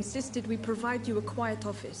 Swansea insisted we provide you a quiet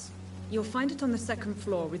office. You'll find it on the second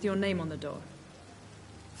floor with your name on the door.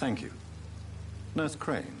 Thank you. Nurse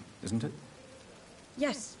Crane, isn't it?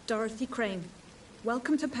 Yes, Dorothy Crane.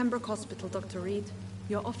 Welcome to Pembroke Hospital, Dr. Reed.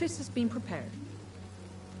 Your office has been prepared.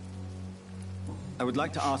 I would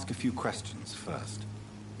like to ask a few questions first.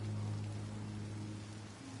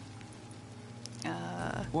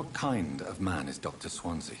 What kind of man is Dr.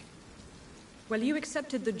 Swansea? Well, you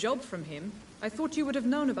accepted the job from him. I thought you would have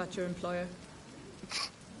known about your employer.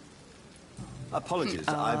 Apologies,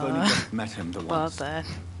 I've only just met him the once. Well then.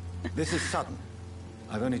 This is sudden.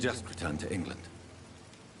 I've only just returned to England.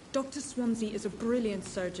 Dr. Swansea is a brilliant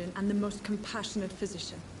surgeon and the most compassionate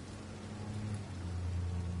physician.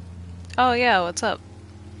 Oh yeah, what's up?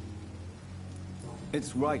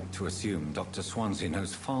 It's right to assume Dr. Swansea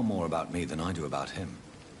knows far more about me than I do about him.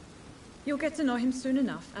 You'll get to know him soon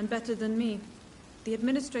enough, and better than me. The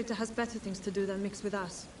administrator has better things to do than mix with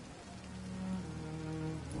us.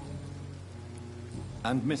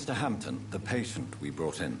 And Mr. Hampton, the patient we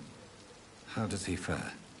brought in, how does he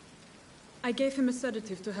fare? I gave him a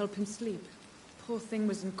sedative to help him sleep. Poor thing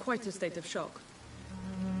was in quite a state of shock.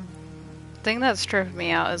 The thing that tripped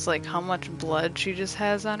me out is like how much blood she just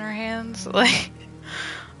has on her hands. Like,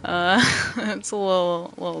 it's a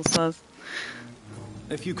little sus.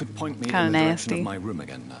 If you could point me Kinda in the direction nasty. of my room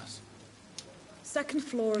again, nurse. Second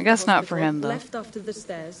floor. I guess not for hospital, him, though. Left after the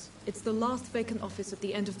stairs. It's the last vacant office at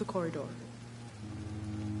the end of the corridor.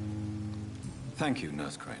 Thank you,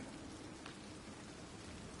 Nurse Crane.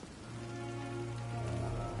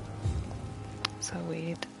 So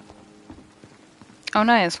weird. Oh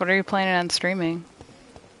nice, what are you planning on streaming?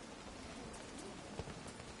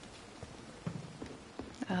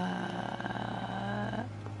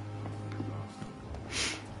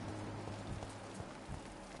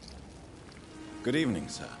 Good evening,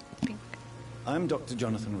 sir. I'm Dr.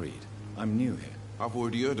 Jonathan Reed. I'm new here. I've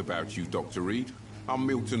already heard about you, Dr. Reed. I'm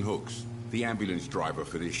Milton Hooks, the ambulance driver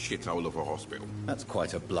for this shithole of a hospital. That's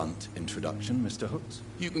quite a blunt introduction, Mr. Hooks.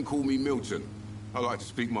 You can call me Milton. I like to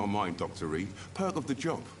speak my mind, Dr. Reed. Perk of the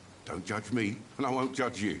job. Don't judge me, and I won't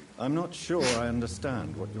judge you. I'm not sure I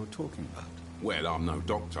understand what you're talking about. Well, I'm no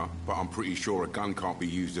doctor, but I'm pretty sure a gun can't be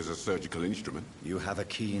used as a surgical instrument. You have a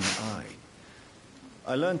keen eye.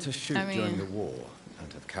 I learned to shoot during the war,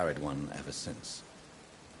 and have carried one ever since.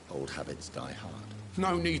 Old habits die hard.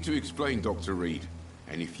 No need to explain, Dr. Reed.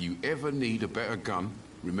 And if you ever need a better gun,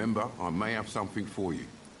 remember, I may have something for you.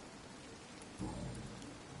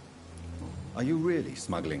 Are you really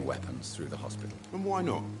smuggling weapons through the hospital? And why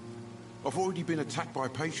not? I've already been attacked by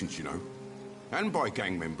patients, you know. And by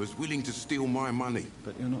gang members willing to steal my money.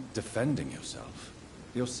 But you're not defending yourself.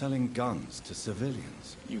 You're selling guns to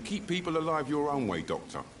civilians. You keep people alive your own way,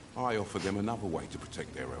 Doctor. I offer them another way to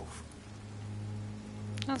protect their health.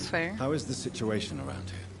 That's fair. How is the situation around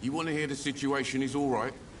here? You want to hear the situation is all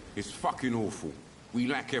right? It's fucking awful. We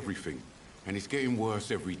lack everything. And it's getting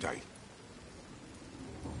worse every day.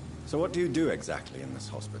 So what do you do exactly in this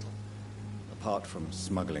hospital? Apart from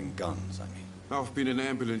smuggling guns, I mean. I've been an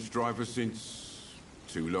ambulance driver since...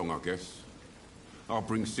 too long, I guess. I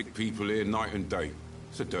bring sick people here night and day.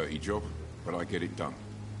 It's a dirty job, but I get it done.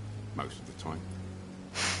 Most of the time.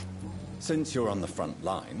 Since you're on the front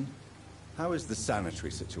line, how is the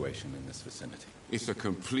sanitary situation in this vicinity? It's a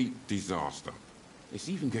complete disaster. It's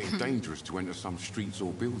even getting dangerous to enter some streets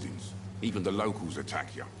or buildings. Even the locals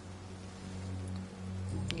attack you.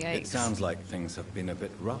 Yikes. It sounds like things have been a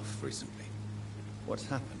bit rough recently. What's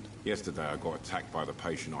happened? Yesterday I got attacked by the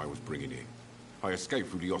patient I was bringing in. I escaped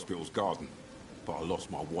through the hospital's garden, but I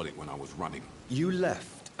lost my wallet when I was running. You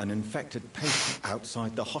left an infected patient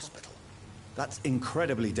outside the hospital? That's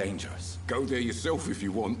incredibly dangerous. Go there yourself if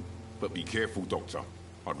you want, but be careful, Doctor.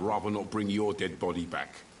 I'd rather not bring your dead body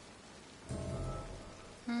back.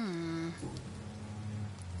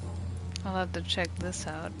 I'll have to check this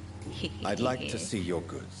out. I'd like to see your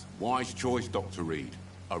goods. Wise choice, Dr. Reed.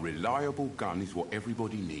 A reliable gun is what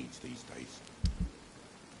everybody needs these days.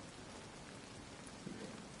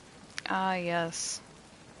 Ah, yes.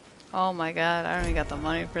 Oh my god, I don't even got the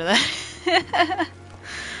money for that.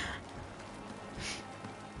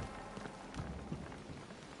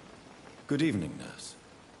 Good evening, nurse.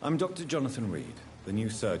 I'm Dr. Jonathan Reed, the new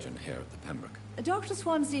surgeon here at the Pembroke. Dr.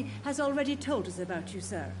 Swansea has already told us about you,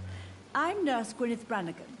 sir. I'm Nurse Gwyneth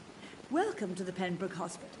Brannigan. Welcome to the Pembroke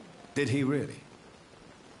Hospital. Did he really?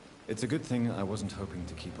 It's a good thing I wasn't hoping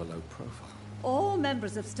to keep a low profile. All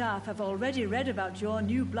members of staff have already read about your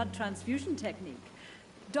new blood transfusion technique.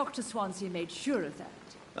 Dr. Swansea made sure of that.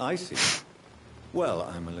 I see. Well,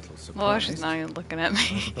 I'm a little surprised. Well, she's not even looking at me.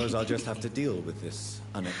 I suppose I'll just have to deal with this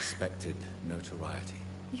unexpected notoriety.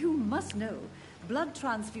 You must know, blood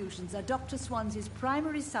transfusions are Dr. Swansea's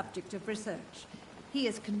primary subject of research. He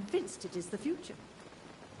is convinced it is the future.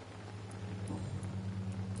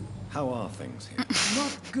 How are things here?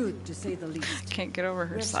 Not good, to say the least. Can't get over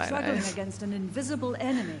her We're side struggling eyes. against an invisible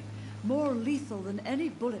enemy, more lethal than any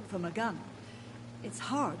bullet from a gun. It's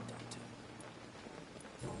hard, Doctor.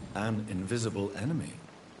 An invisible enemy?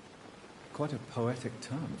 Quite a poetic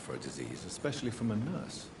term for a disease, especially from a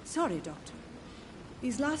nurse. Sorry, Doctor.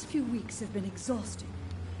 These last few weeks have been exhausting.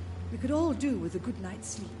 We could all do with a good night's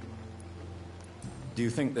sleep. Do you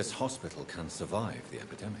think this hospital can survive the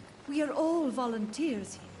epidemic? We are all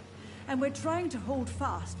volunteers here, and we're trying to hold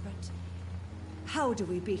fast, but how do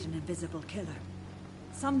we beat an invisible killer?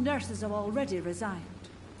 Some nurses have already resigned.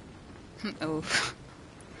 Oof.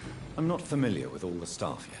 I'm not familiar with all the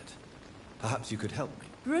staff yet. Perhaps you could help me.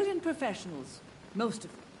 Brilliant professionals, most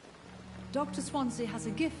of them. Dr. Swansea has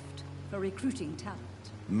a gift for recruiting talent.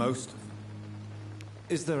 Most of them.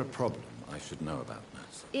 Is there a problem I should know about,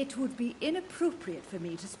 nurse? It would be inappropriate for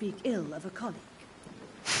me to speak ill of a colleague.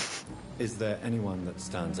 Is there anyone that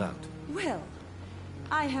stands out? Well,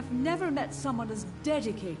 I have never met someone as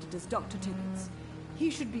dedicated as Dr. Tibbets. He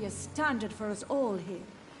should be a standard for us all here.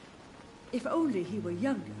 If only he were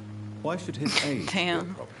younger. Why should his age be a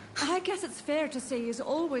problem? I guess it's fair to say he's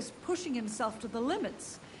always pushing himself to the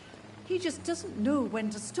limits. He just doesn't know when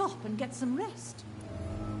to stop and get some rest.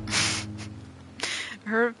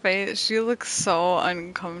 Her face, she looks so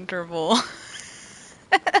uncomfortable.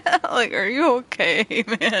 Like, are you okay,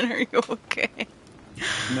 man? Are you okay?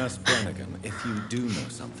 Nurse Brannigan, if you do know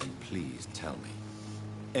something, please tell me.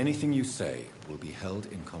 Anything you say will be held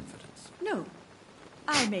in confidence. No.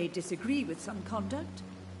 I may disagree with some conduct,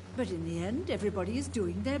 but in the end, everybody is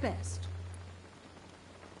doing their best.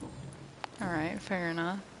 Alright, fair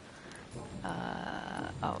enough.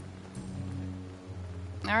 Oh.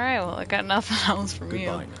 Alright, well, I got nothing else from you.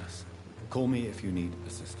 Goodbye, nurse. Call me if you need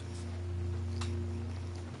assistance.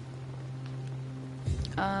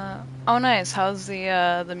 Oh nice, how's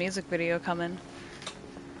the music video coming?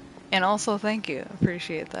 And also thank you,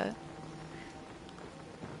 appreciate that.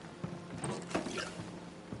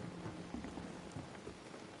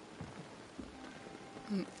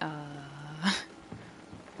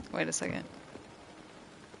 Wait a second.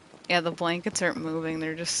 Yeah, the blankets aren't moving,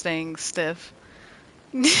 they're just staying stiff.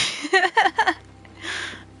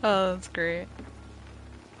 Oh, that's great.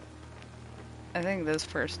 I think this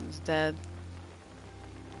person's dead.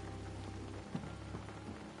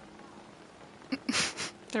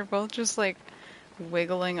 They're both just like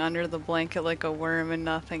wiggling under the blanket like a worm and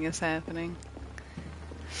nothing is happening.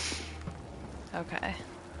 Okay.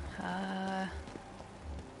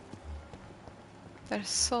 There's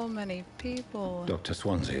so many people. Dr.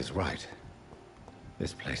 Swansea is right.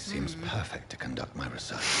 This place seems perfect to conduct my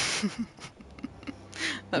research.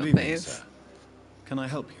 Good evening, sir. Can I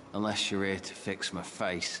help you? Unless you're here to fix my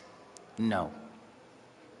face. No.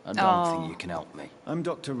 I don't think you can help me. I'm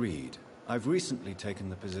Dr. Reed. I've recently taken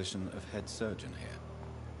the position of head surgeon here.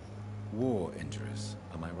 War injuries,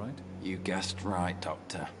 am I right? You guessed right,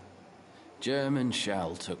 Doctor. German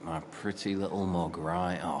shell took my pretty little mug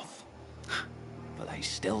right off. But they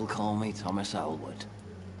still call me Thomas Elwood.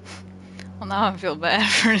 Well, now I feel bad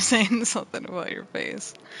for saying something about your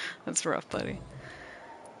face. That's rough, buddy.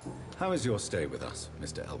 How is your stay with us,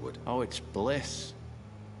 Mr. Elwood? Oh, it's bliss.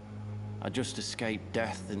 I just escaped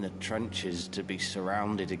death in the trenches to be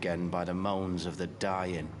surrounded again by the moans of the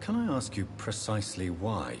dying. Can I ask you precisely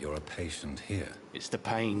why you're a patient here? It's the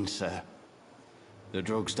pain, sir. The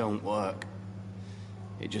drugs don't work.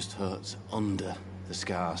 It just hurts under the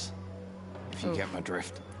scars, if you get my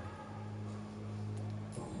drift.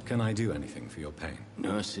 Can I do anything for your pain?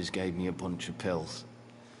 Nurses gave me a bunch of pills.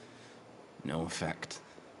 No effect.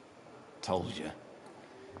 Told you.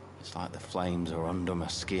 It's like the flames are under my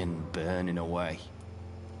skin, burning away.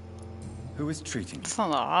 Who is treating you?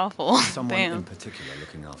 Sounds awful. Someone Damn. in particular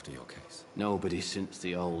looking after your case? Nobody since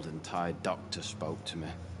the old and tired doctor spoke to me.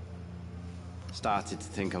 Started to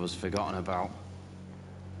think I was forgotten about.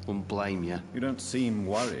 Wouldn't blame you. You don't seem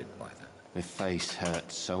worried by that. My face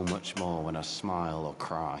hurts so much more when I smile or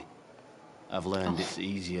cry. I've learned it's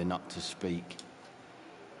easier not to speak.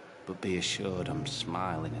 But be assured I'm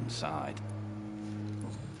smiling inside.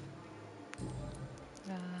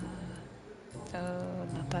 Oh,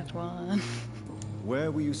 not that one. Where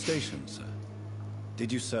were you stationed, sir? Did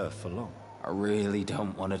you serve for long? I really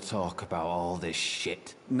don't want to talk about all this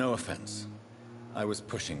shit. No offense. I was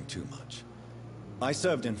pushing too much. I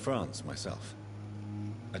served in France myself.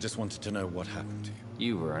 I just wanted to know what happened to you.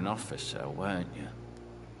 You were an officer, weren't you?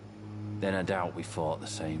 Then I doubt we fought the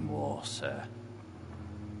same war, sir.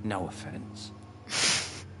 No offense.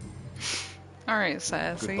 Alright,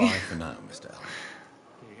 sassy. Goodbye for now, Mr. Allen.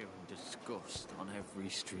 Fear and disgust on every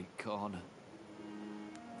street corner.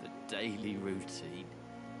 The daily routine.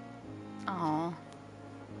 Oh.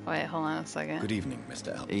 Wait, hold on a second. Good evening,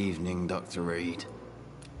 Mr. Allen. Evening, Dr. Reed.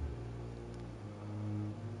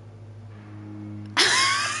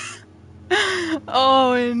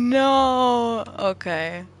 Oh no.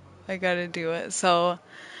 Okay. I gotta do it. So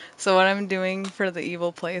what I'm doing for the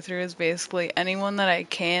evil playthrough is basically anyone that I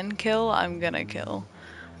can kill, I'm gonna kill.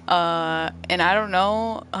 And I don't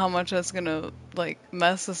know how much that's gonna like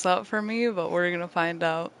mess this up for me, but we're gonna find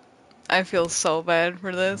out. I feel so bad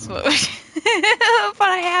for this, but, but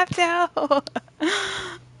I have to.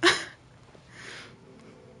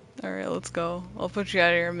 Alright, let's go. I'll put you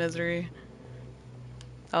out of your misery.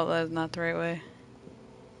 Oh, that is not the right way.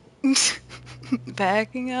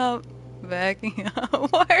 Backing up. Backing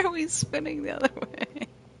up. Why are we spinning the other way?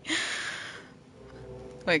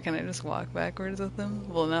 Wait, can I just walk backwards with them?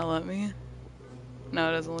 Will not let me? No,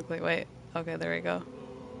 it doesn't look like... Wait. Okay, there we go.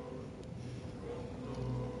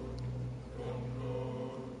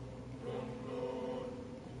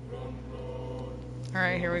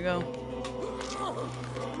 Alright, here we go.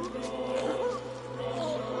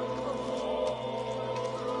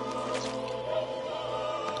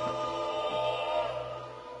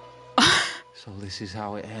 So this is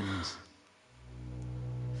how it ends.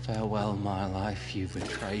 Farewell, my life, you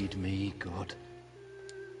betrayed me, good.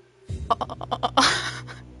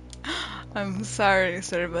 I'm sorry,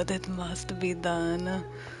 sir, but it must be done.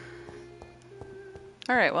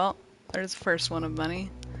 Alright, well, there's the first one of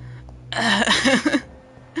money. I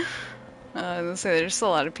was gonna say, there's still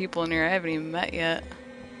a lot of people in here I haven't even met yet.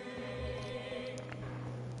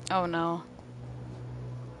 Oh no.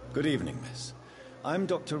 Good evening, miss. I'm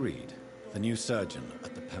Dr. Reed, the new surgeon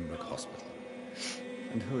at the Pembroke Hospital.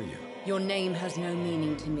 And who are you? Your name has no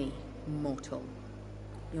meaning to me, mortal.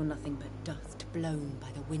 You're nothing but dust blown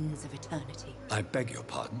by the winds of eternity. I beg your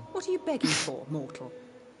pardon? What are you begging for, mortal?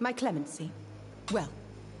 My clemency? Well,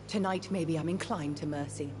 tonight maybe I'm inclined to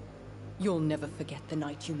mercy. You'll never forget the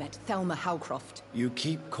night you met Thelma Howcroft. You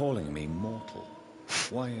keep calling me mortal.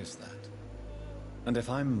 Why is that? And if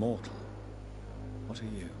I'm mortal, what are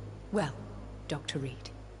you? Well, Dr.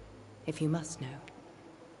 Reed, if you must know,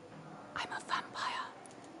 I'm a vampire.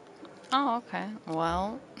 Oh, okay.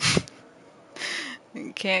 Well,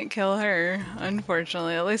 you can't kill her,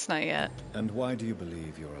 unfortunately, at least not yet. And why do you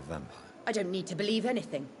believe you're a vampire? I don't need to believe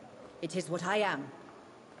anything. It is what I am.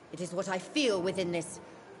 It is what I feel within this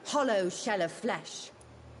hollow shell of flesh.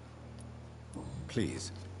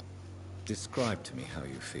 Please, describe to me how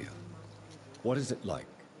you feel. What is it like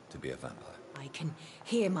to be a vampire? I can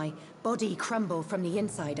hear my body crumble from the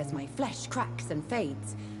inside as my flesh cracks and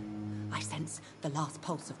fades. I sense the last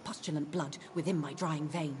pulse of postulant blood within my drying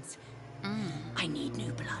veins. I need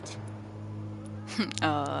new blood.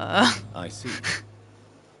 I see.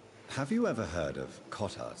 Have you ever heard of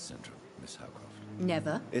Cotard syndrome, Miss Howcroft?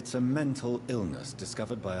 Never. It's a mental illness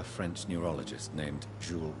discovered by a French neurologist named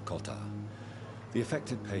Jules Cotard. The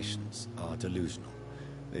affected patients are delusional.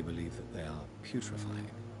 They believe that they are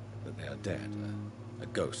putrefying, that they are dead, a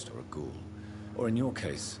ghost or a ghoul, or in your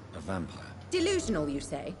case, a vampire. Delusional, you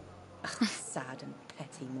say? Ugh, sad and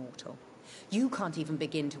petty mortal. You can't even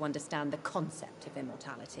begin to understand the concept of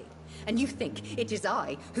immortality. And you think it is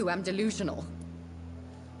I who am delusional.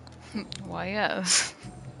 Why, yes.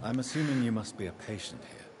 I'm assuming you must be a patient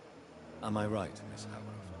here. Am I right, Miss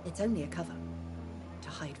Howcroft? It's only a cover. To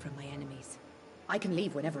hide from my enemies. I can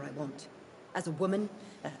leave whenever I want. As a woman,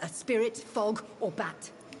 a spirit, fog, or bat.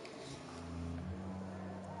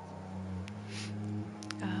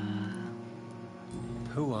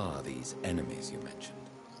 Who are these enemies you mentioned?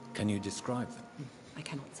 Can you describe them? I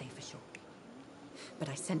cannot say for sure. But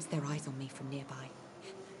I sense their eyes on me from nearby.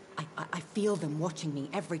 I feel them watching me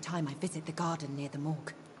every time I visit the garden near the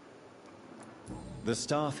morgue. The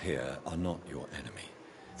staff here are not your enemy.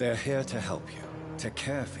 They're here to help you, to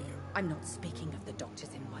care for you. I'm not speaking of the doctors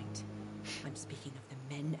in white. I'm speaking of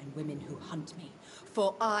the men and women who hunt me.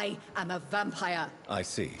 For I am a vampire. I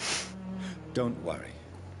see. Don't worry.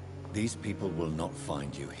 These people will not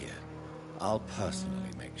find you here. I'll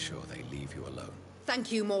personally make sure they leave you alone.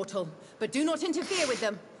 Thank you, mortal. But do not interfere with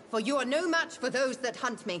them, for you are no match for those that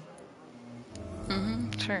hunt me.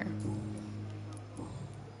 Sure.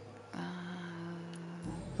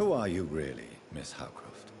 Who are you really, Miss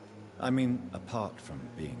Howcroft? I mean, apart from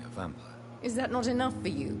being a vampire. Is that not enough for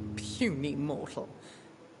you, puny mortal?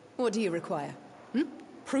 What do you require?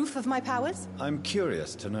 Proof of my powers? I'm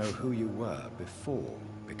curious to know who you were before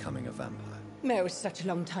becoming a vampire. No, it was such a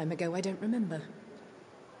long time ago, I don't remember.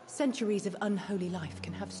 Centuries of unholy life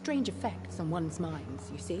can have strange effects on one's minds,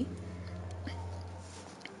 you see?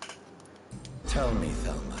 Tell me,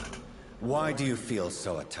 Thelma, why do you feel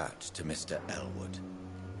so attached to Mr. Elwood?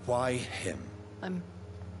 Why him? I'm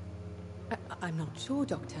not sure,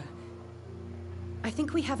 Doctor. I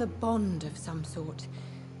think we have a bond of some sort.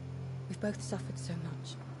 We've both suffered so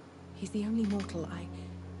much. He's the only mortal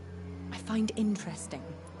I find interesting.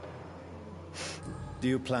 Do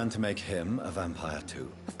you plan to make him a vampire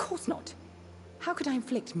too? Of course not. How could I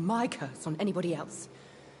inflict my curse on anybody else?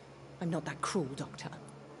 I'm not that cruel, Doctor.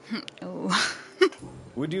 Oh.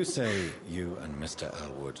 Would you say you and Mr.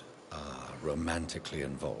 Elwood are romantically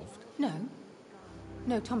involved? No.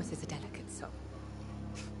 No, Thomas is a delicate soul.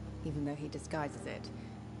 Even though he disguises it.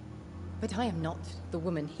 But I am not the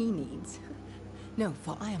woman he needs. No,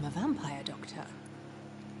 for I am a vampire, Doctor.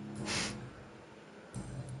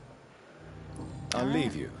 I'll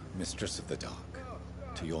leave you, Mistress of the Dark,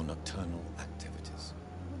 to your nocturnal activities.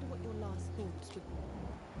 I wonder what your last thoughts would be.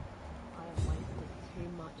 I have wasted too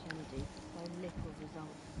much energy for so little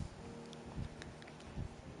result.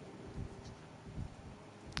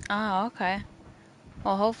 Ah, okay.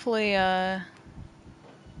 Well, hopefully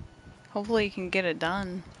you can get it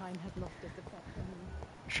done. Time has lost its effect on me.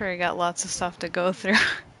 I'm sure you got lots of stuff to go through.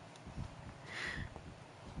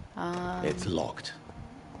 It's locked.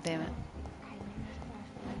 Damn it.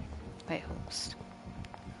 Wait, host.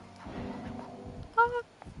 Oh.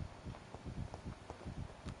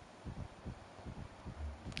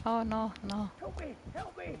 Oh no, no. Help me!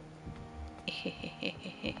 Help me!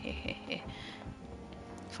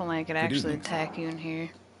 If only I could actually attack you in here.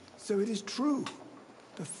 So it is true.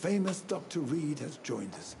 The famous Dr. Reed has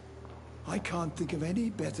joined us. I can't think of any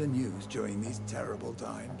better news during these terrible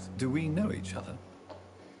times. Do we know each other?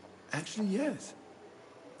 Actually, yes.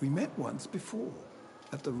 We met once before,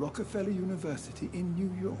 at the Rockefeller University in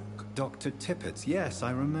New York. Dr. Tippett, yes,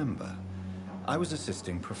 I remember. I was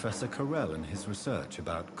assisting Professor Carell in his research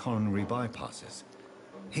about coronary bypasses.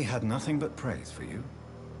 He had nothing but praise for you.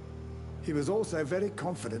 He was also very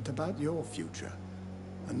confident about your future.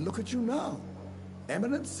 And look at you now.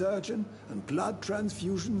 Eminent surgeon and blood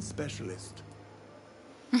transfusion specialist.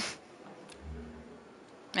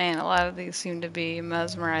 Man, a lot of these seem to be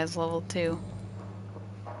mesmerized level 2.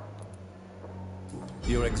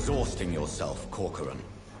 You're exhausting yourself, Corcoran.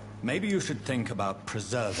 Maybe you should think about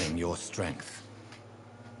preserving your strength.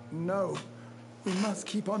 No. We must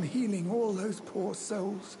keep on healing all those poor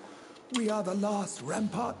souls. We are the last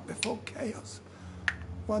rampart before chaos.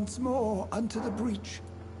 Once more, unto the breach.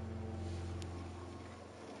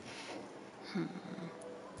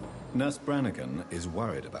 Nurse Brannigan is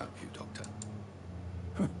worried about you, Doctor.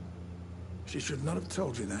 She should not have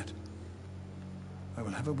told you that. I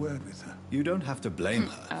will have a word with her. You don't have to blame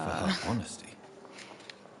her for her honesty.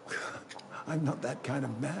 I'm not that kind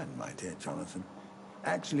of man, my dear Jonathan.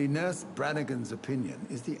 Actually, Nurse Brannigan's opinion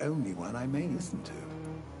is the only one I may listen to.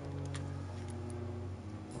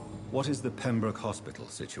 What is the Pembroke Hospital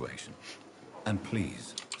situation? And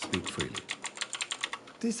please, speak freely.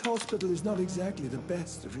 This hospital is not exactly the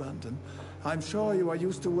best of London. I'm sure you are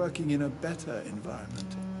used to working in a better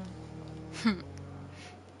environment.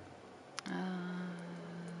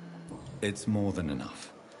 It's more than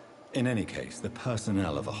enough. In any case, the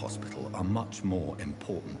personnel of a hospital are much more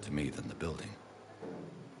important to me than the building.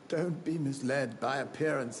 Don't be misled by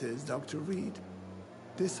appearances, Dr. Reed.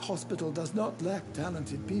 This hospital does not lack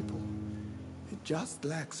talented people. It just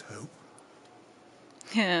lacks hope.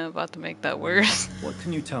 Yeah, about to make that worse. What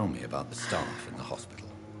can you tell me about the staff in the hospital?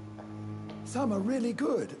 Some are really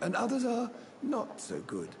good, and others are not so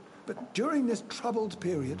good. But during this troubled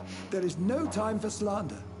period, there is no time for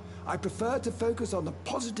slander. I prefer to focus on the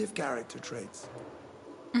positive character traits.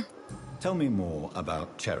 Tell me more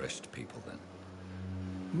about cherished people, then.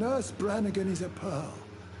 Nurse Brannigan is a pearl.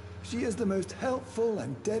 She is the most helpful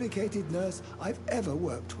and dedicated nurse I've ever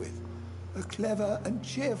worked with. A clever and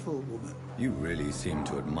cheerful woman. You really seem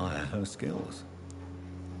to admire her skills.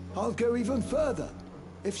 I'll go even further.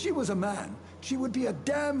 If she was a man, she would be a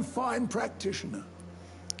damn fine practitioner.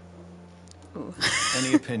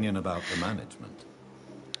 Any opinion about the management?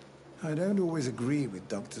 I don't always agree with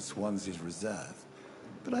Dr. Swansea's reserve,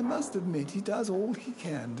 but I must admit he does all he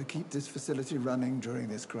can to keep this facility running during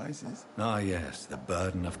this crisis. Ah, yes, the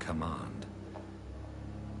burden of command.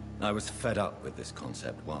 I was fed up with this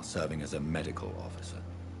concept while serving as a medical officer.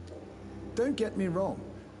 Don't get me wrong.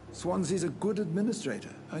 Swansea's a good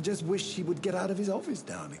administrator. I just wish he would get out of his office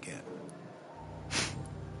now and again.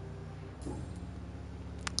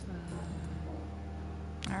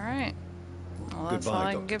 That's all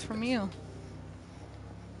I can get from you.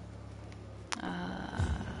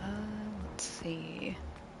 Let's see.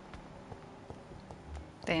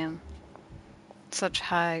 Damn. Such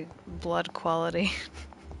high blood quality.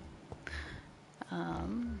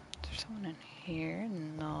 There's someone in here?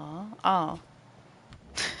 No. Oh.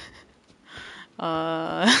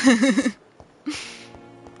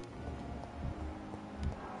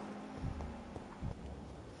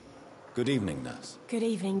 Good evening, nurse. Good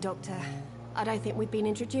evening, Doctor. I don't think we've been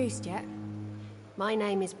introduced yet. My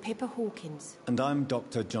name is Pippa Hawkins. And I'm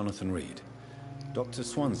Dr. Jonathan Reed. Dr.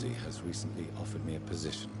 Swansea has recently offered me a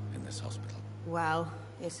position in this hospital. Well,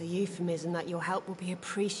 it's a euphemism that your help will be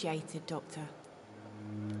appreciated, Doctor.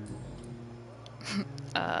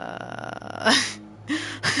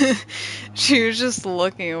 She was just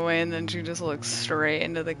looking away and then she just looked straight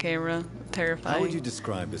into the camera. Terrifying. How would you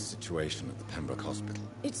describe the situation at the Pembroke Hospital?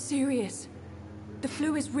 It's serious. The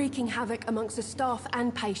flu is wreaking havoc amongst the staff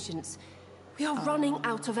and patients. We are running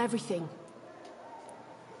out of everything.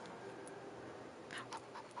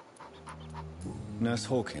 Nurse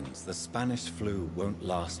Hawkins, the Spanish flu won't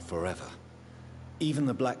last forever. Even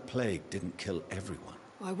the Black Plague didn't kill everyone.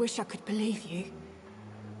 I wish I could believe you.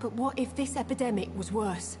 But what if this epidemic was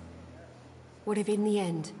worse? What if in the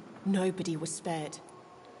end, nobody was spared?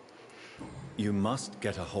 You must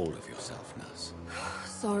get a hold of yourself, nurse.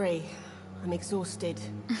 Sorry, I'm exhausted.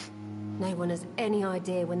 No one has any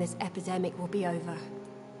idea when this epidemic will be over.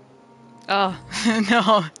 Oh,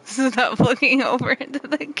 no. Stop looking over into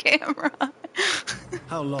the camera.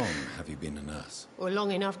 How long have you been a nurse? Well,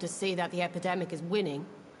 long enough to see that the epidemic is winning.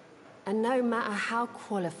 And no matter how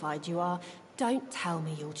qualified you are, don't tell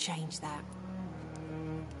me you'll change that.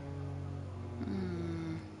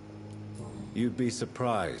 You'd be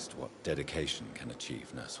surprised what dedication can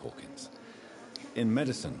achieve, Nurse Hawkins. In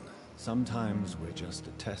medicine, sometimes we're just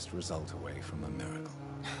a test result away from a miracle.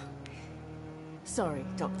 Sorry,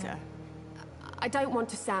 Doctor. I don't want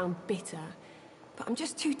to sound bitter, but I'm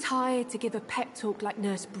just too tired to give a pep talk like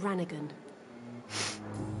Nurse Brannigan.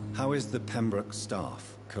 How is the Pembroke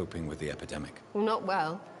staff coping with the epidemic? Well, not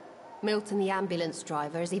well. Milton, the ambulance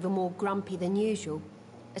driver, is even more grumpy than usual,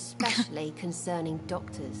 especially concerning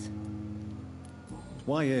doctors.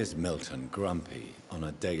 Why is Milton grumpy on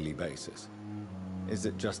a daily basis? Is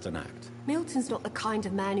it just an act? Milton's not the kind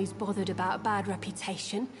of man who's bothered about a bad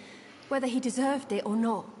reputation, whether he deserved it or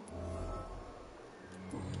not.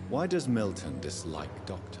 Why does Milton dislike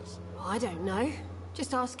doctors? I don't know.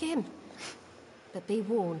 Just ask him. But be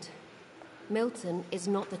warned, Milton is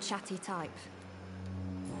not the chatty type.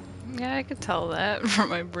 Yeah, I could tell that from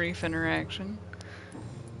my brief interaction.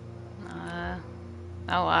 Oh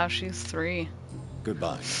wow, she's 3.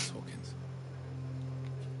 Goodbye, Miss Hawkins.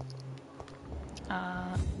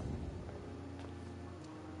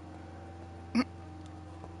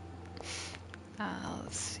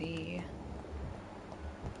 Let's see.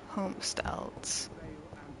 Homesteads.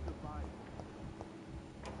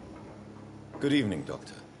 Good evening,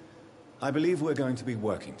 Doctor. I believe we're going to be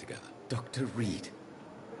working together. Dr. Reed.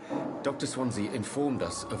 Dr. Swansea informed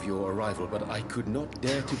us of your arrival, but I could not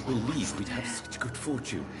dare to believe we'd have such good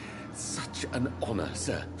fortune. Such an honor,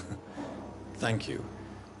 sir. Thank you.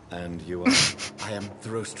 And you are? I am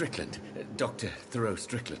Thoreau Strickland, Dr. Thoreau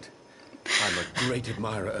Strickland. I'm a great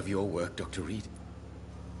admirer of your work, Dr. Reed.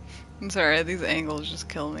 I'm sorry, these angles just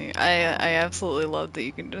kill me. I absolutely love that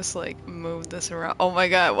you can just, like, move this around. Oh my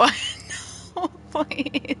god, why? No,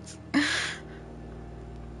 please.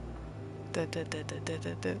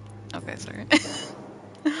 Okay, sorry.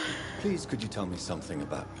 Please, could you tell me something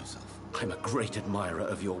about yourself? I'm a great admirer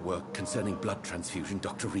of your work concerning blood transfusion,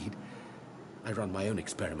 Dr. Reed. I run my own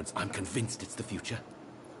experiments. I'm convinced it's the future.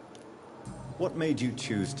 What made you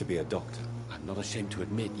choose to be a doctor? I'm not ashamed to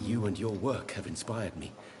admit you and your work have inspired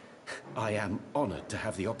me. I am honored to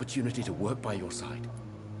have the opportunity to work by your side.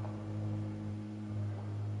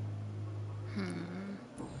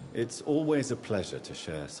 It's always a pleasure to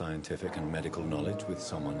share scientific and medical knowledge with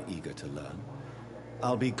someone eager to learn.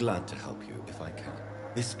 I'll be glad to help you if I can.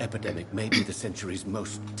 This epidemic may be the century's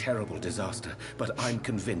most terrible disaster, but I'm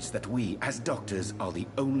convinced that we, as doctors, are the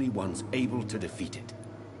only ones able to defeat it.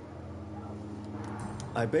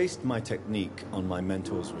 I based my technique on my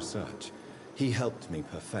mentor's research. He helped me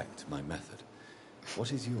perfect my method.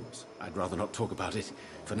 What is yours? I'd rather not talk about it.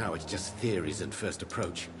 For now, it's just theories and first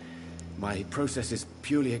approach. My process is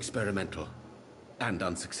purely experimental and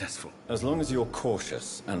unsuccessful. As long as you're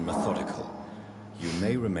cautious and methodical, you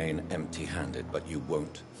may remain empty-handed, but you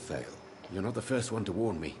won't fail. You're not the first one to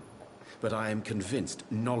warn me, but I am convinced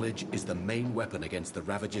knowledge is the main weapon against the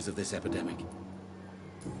ravages of this epidemic.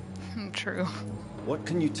 True. What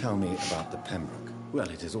can you tell me about the Pembroke? Well,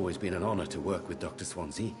 it has always been an honor to work with Dr.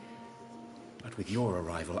 Swansea. But with your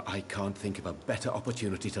arrival, I can't think of a better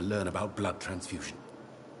opportunity to learn about blood transfusion.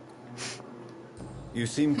 You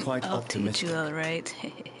seem quite I'll optimistic. teach you all right.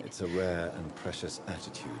 It's a rare and precious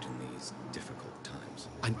attitude in these difficult times.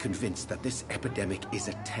 I'm convinced that this epidemic is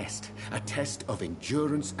a test of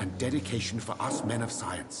endurance and dedication for us men of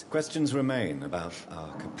science. Questions remain about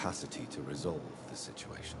our capacity to resolve the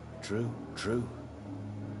situation. True.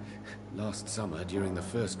 Last summer, during the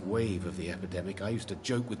first wave of the epidemic, I used to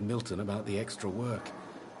joke with Milton about the extra work.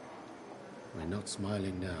 We're not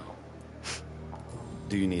smiling now.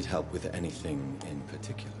 Do you need help with anything in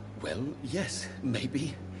particular? Well, yes,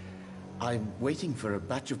 maybe. I'm waiting for a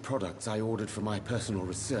batch of products I ordered for my personal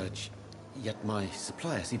research, yet my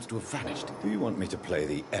supplier seems to have vanished. Do you want me to play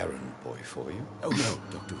the errand boy for you? Oh,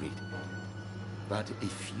 no, Dr. Reed. But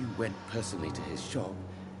if you went personally to his shop,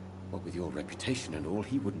 what with your reputation and all,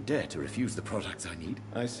 he wouldn't dare to refuse the products I need.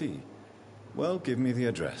 I see. Well, give me the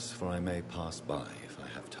address, for I may pass by if I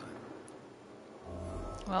have time.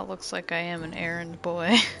 Well, it looks like I am an errand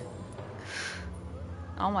boy.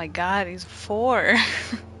 Oh my god, he's 4.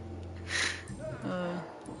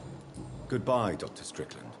 Goodbye, Dr.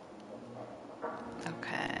 Strickland.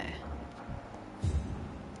 Okay.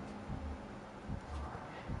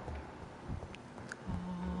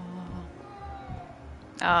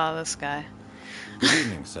 Oh, this guy. Good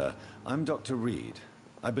evening, sir. I'm Dr. Reed.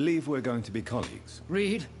 I believe we're going to be colleagues.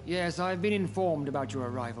 Reed? Yes, I've been informed about your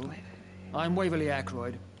arrival. I'm Waverly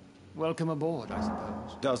Ackroyd. Welcome aboard, I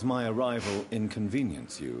suppose. Does my arrival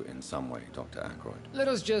inconvenience you in some way, Dr. Ackroyd? Let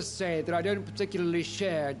us just say that I don't particularly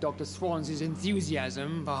share Dr. Swansea's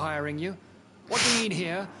enthusiasm for hiring you. What we need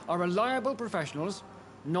here are reliable professionals,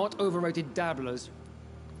 not overrated dabblers.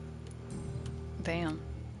 Damn.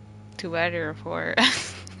 Too bad you're a 4.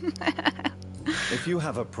 If you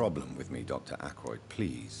have a problem with me, Dr. Ackroyd,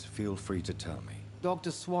 please feel free to tell me.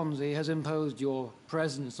 Dr. Swansea has imposed your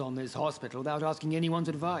presence on this hospital without asking anyone's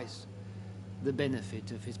advice. The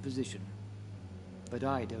benefit of his position. But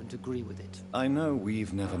I don't agree with it. I know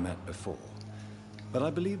we've never met before, but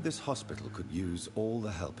I believe this hospital could use all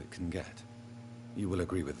the help it can get. You will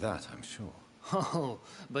agree with that, I'm sure. Oh,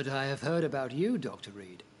 but I have heard about you, Dr.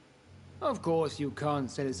 Reed. Of course, you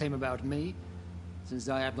can't say the same about me, since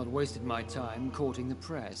I have not wasted my time courting the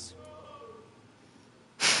press.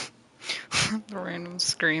 The random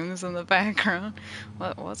screams in the background.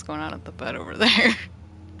 What's going on at the bed over there?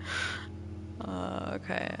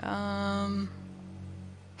 Okay,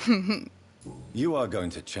 You are going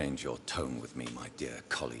to change your tone with me, my dear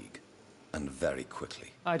colleague, and very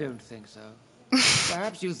quickly. I don't think so.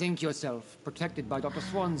 Perhaps you think yourself protected by Dr.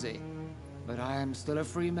 Swansea, but I am still a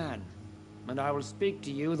free man, and I will speak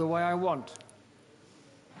to you the way I want.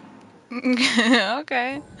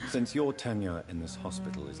 Okay. Since your tenure in this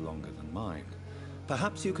hospital is longer than mine,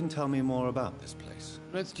 perhaps you can tell me more about this place.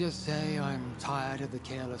 Let's just say I'm tired of the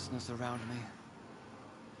carelessness around me.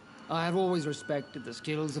 I have always respected the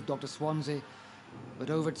skills of Dr. Swansea, but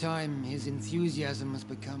over time his enthusiasm has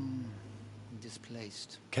become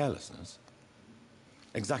displaced. Carelessness?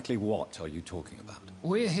 Exactly what are you talking about?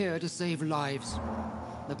 We're here to save lives.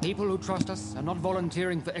 The people who trust us are not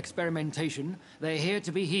volunteering for experimentation. They're here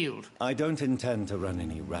to be healed. I don't intend to run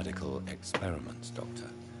any radical experiments, Doctor.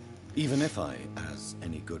 Even if I, as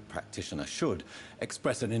any good practitioner should,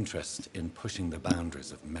 express an interest in pushing the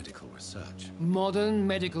boundaries of medical research. Modern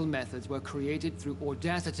medical methods were created through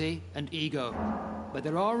audacity and ego. But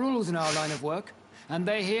there are rules in our line of work, and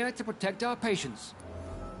they're here to protect our patients.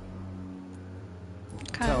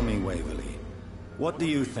 Tell me, Waverly, what do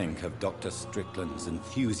you think of Dr. Strickland's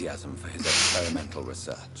enthusiasm for his experimental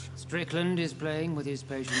research? Strickland is playing with his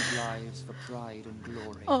patients' lives for pride and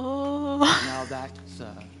glory. Oh. Now that,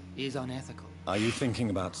 sir, is unethical. Are you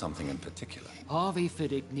thinking about something in particular? Harvey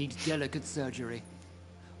Fiddick needs delicate surgery.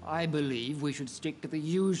 I believe we should stick to the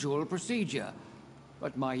usual procedure,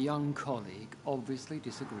 but my young colleague obviously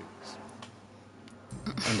disagrees.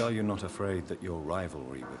 And are you not afraid that your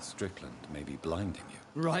rivalry with Strickland may be blinding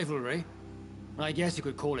you? Rivalry? I guess you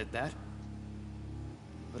could call it that.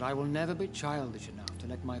 But I will never be childish enough to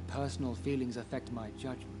let my personal feelings affect my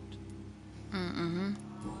judgment.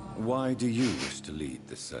 Why do you wish to lead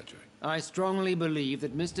this surgery? I strongly believe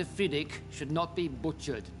that Mr. Fiddick should not be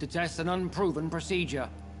butchered to test an unproven procedure.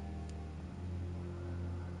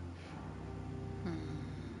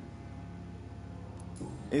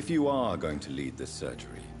 If you are going to lead this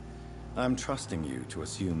surgery, I'm trusting you to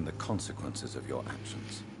assume the consequences of your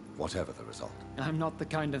actions, whatever the result. I'm not the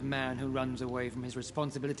kind of man who runs away from his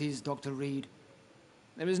responsibilities, Dr. Reed.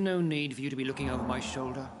 There is no need for you to be looking over my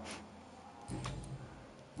shoulder.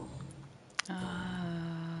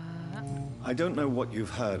 I don't know what you've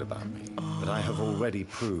heard about me, but I have already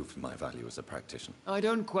proved my value as a practitioner. I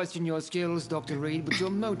don't question your skills, Dr. Reed, but your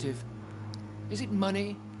motive. Is it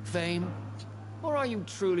money, fame, or are you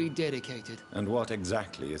truly dedicated? And what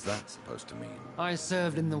exactly is that supposed to mean? I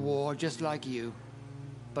served in the war just like you.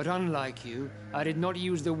 But unlike you, I did not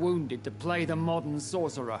use the wounded to play the modern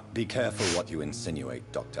sorcerer. Be careful what you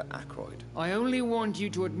insinuate, Dr. Ackroyd. I only want you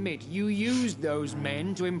to admit you used those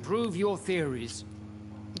men to improve your theories.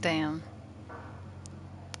 Damn.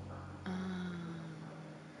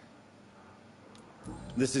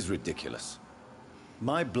 This is ridiculous.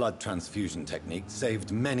 My blood transfusion technique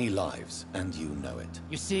saved many lives, and you know it.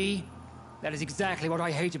 You see? That is exactly what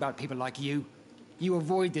I hate about people like you. You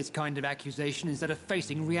avoid this kind of accusation instead of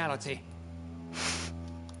facing reality.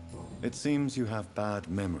 It seems you have bad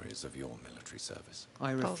memories of your military service.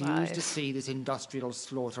 I refuse to see this industrial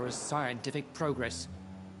slaughter as scientific progress.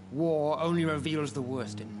 War only reveals the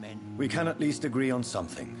worst in men. We can at least agree on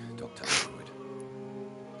something, Dr. Ackroyd.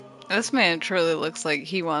 This man truly looks like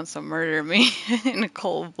he wants to murder me in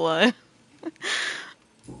cold blood.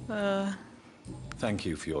 Thank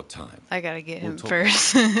you for your time. I gotta get him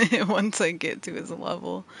first once I get to his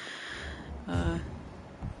level. This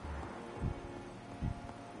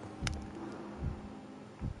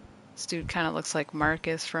dude kind of looks like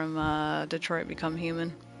Marcus from Detroit Become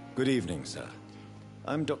Human. Good evening, sir.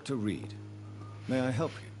 I'm Dr. Reed. May I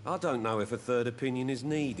help you? I don't know if a third opinion is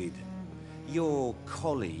needed. Your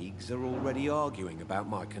colleagues are already arguing about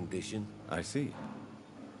my condition. I see.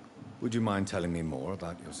 Would you mind telling me more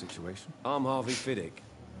about your situation? I'm Harvey Fiddick.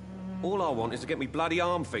 All I want is to get me bloody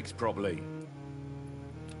arm fixed properly.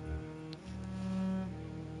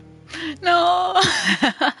 No!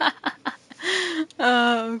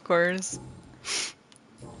 Of course.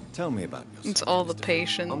 Tell me about yourself. It's all the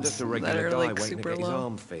patients I'm just a that regular are guy like waiting to super get his low.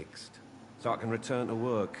 arm fixed, so I can return to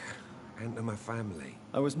work and to my family.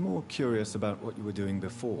 I was more curious about what you were doing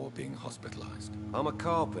before being hospitalized. I'm a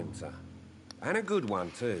carpenter, and a good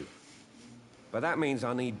one too. But that means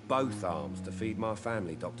I need both arms to feed my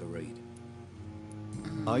family, Dr. Reed.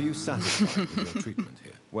 Are you satisfied with your treatment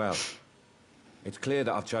here? Well, it's clear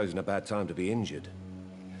that I've chosen a bad time to be injured.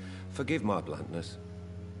 Forgive my bluntness,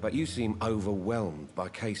 but you seem overwhelmed by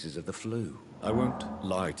cases of the flu. I won't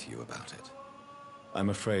lie to you about it. I'm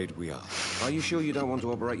afraid we are. Are you sure you don't want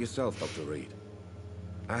to operate yourself, Dr. Reed?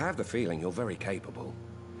 I have the feeling you're very capable,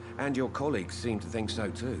 and your colleagues seem to think so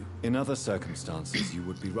too. In other circumstances, you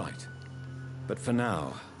would be right. But for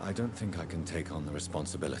now, I don't think I can take on the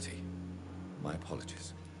responsibility. My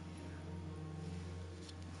apologies.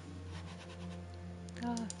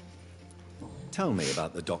 Tell me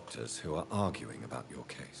about the doctors who are arguing about your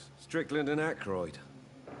case. Strickland and Ackroyd.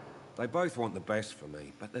 They both want the best for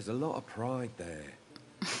me, but there's a lot of pride there.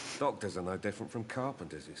 Doctors are no different from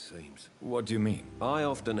carpenters, it seems. What do you mean? I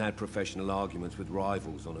often had professional arguments with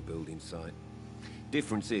rivals on a building site.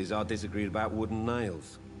 Difference is I disagreed about wooden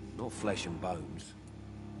nails, not flesh and bones.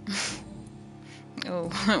 Oh,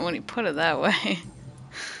 when he put it that way.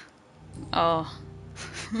 Oh.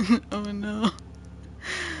 Oh no.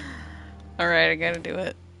 Alright, I gotta do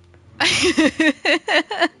it.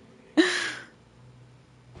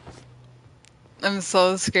 I'm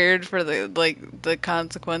so scared for the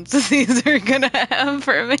consequences these are gonna have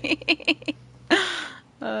for me.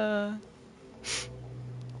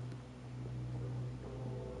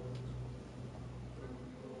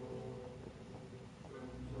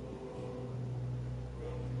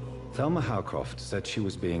 Thelma Howcroft said she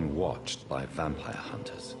was being watched by vampire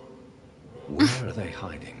hunters. Where are they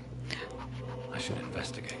hiding? I should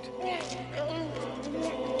investigate.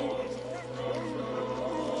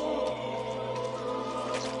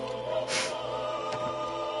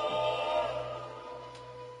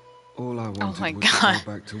 All I wanted Oh my was God. to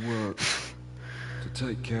go back to work, to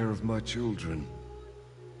take care of my children.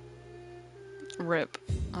 Rip.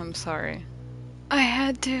 I'm sorry. I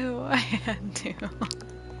had to.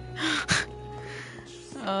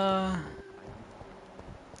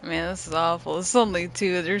 Man, this is awful. It's only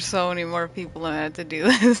 2. There's so many more people that had to do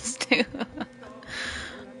this too.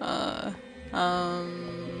 Let's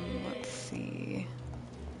see.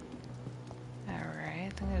 Alright, I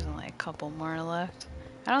think there's only a couple more left.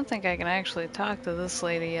 I don't think I can actually talk to this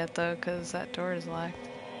lady yet though, because that door is locked.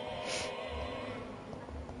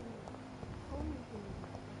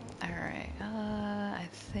 Alright, I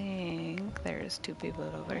think there's 2 people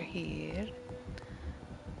over here.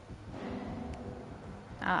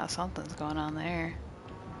 Ah, something's going on there.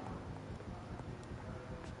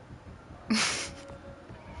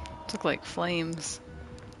 Look like flames.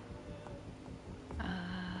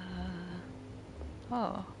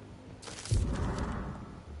 Oh.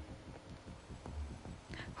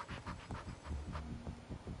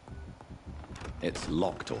 It's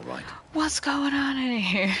locked, all right. What's going on in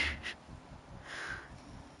here?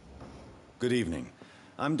 Good evening.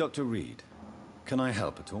 I'm Dr. Reed. Can I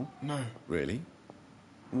help at all? No. Really?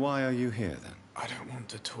 Why are you here, then? I don't want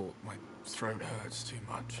to talk. My throat hurts too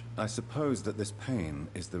much. I suppose that this pain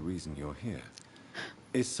is the reason you're here.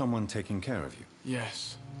 Is someone taking care of you?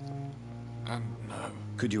 Yes. And no.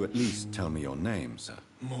 Could you at least tell me your name, sir?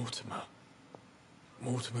 Mortimer.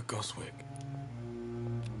 Mortimer Goswick.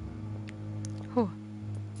 Whew.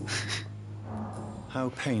 How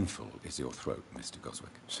painful is your throat, Mr.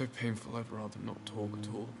 Goswick? So painful I'd rather not talk at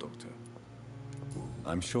all, Doctor.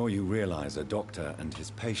 I'm sure you realize a doctor and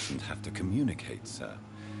his patient have to communicate, sir.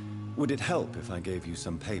 Would it help if I gave you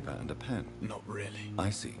some paper and a pen? Not really. I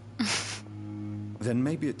see. Then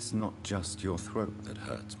maybe it's not just your throat that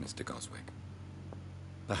hurts, Mr. Goswick.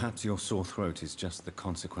 Perhaps your sore throat is just the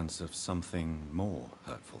consequence of something more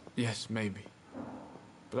hurtful. Yes, maybe.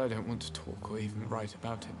 But I don't want to talk or even write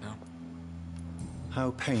about it now.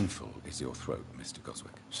 How painful is your throat, Mr.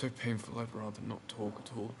 Goswick? So painful I'd rather not talk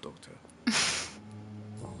at all, Doctor.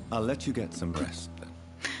 I'll let you get some rest, then.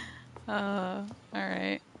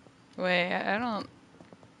 Alright. Wait, I don't...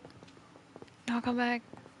 I'll come back.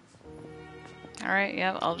 Alright,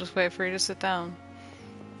 yep, I'll just wait for you to sit down.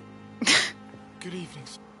 Good evening.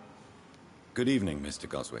 Good evening, Mr.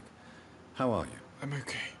 Goswick. How are you? I'm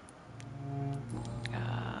okay. No,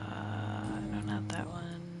 not that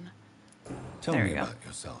one. Tell There me we go. about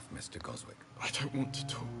yourself, Mr. Goswick. I don't want to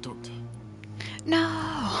talk, Doctor. No!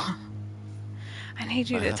 I need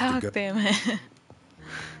you to talk, damn it.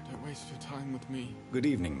 Don't waste your time with me. Good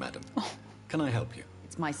evening, madam. Can I help you?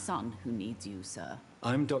 It's my son who needs you, sir.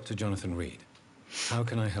 I'm Dr. Jonathan Reed. How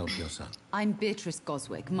can I help your son? I'm Beatrice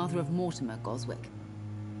Goswick, mother of Mortimer Goswick.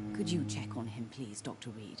 Could you check on him, please, Dr.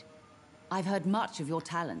 Reed? I've heard much of your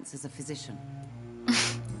talents as a physician.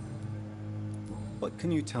 What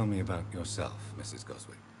can you tell me about yourself, Mrs.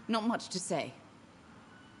 Goswick? Not much to say.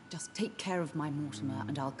 Just take care of my Mortimer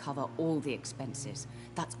and I'll cover all the expenses.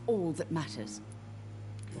 That's all that matters.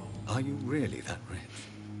 Are you really that rich?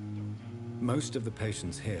 Most of the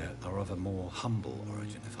patients here are of a more humble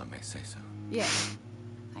origin, if I may say so. Yes.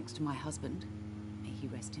 Thanks to my husband. May he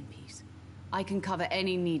rest in peace. I can cover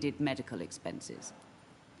any needed medical expenses.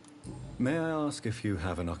 May I ask if you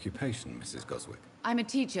have an occupation, Mrs. Goswick? I'm a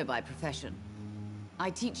teacher by profession. I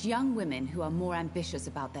teach young women who are more ambitious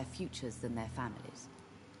about their futures than their families.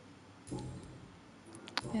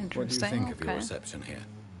 What do you think of your reception here?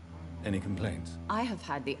 Any complaints? I have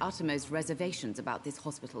had the uttermost reservations about this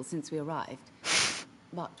hospital since we arrived.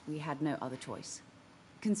 But we had no other choice,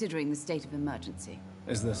 considering the state of emergency.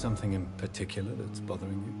 Is there something in particular that's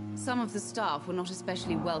bothering you? Some of the staff were not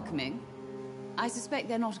especially welcoming. I suspect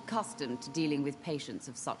they're not accustomed to dealing with patients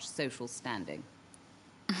of such social standing.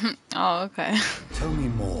 Oh, okay. Tell me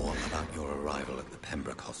more about your arrival at the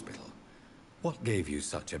Pembroke Hospital. What gave you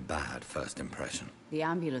such a bad first impression? The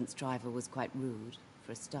ambulance driver was quite rude,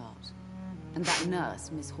 for a start. And that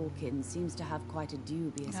nurse, Miss Hawkins, seems to have quite a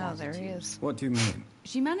dubious attitude. Oh, there he is. What do you mean?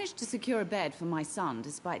 She managed to secure a bed for my son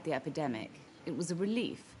despite the epidemic. It was a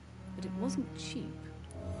relief, but it wasn't cheap.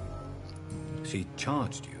 She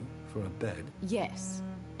charged you for a bed? Yes,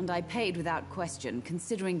 and I paid without question,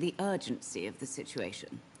 considering the urgency of the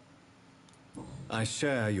situation. I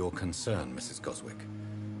share your concern, Mrs. Goswick.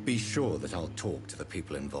 Be sure that I'll talk to the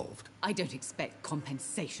people involved. I don't expect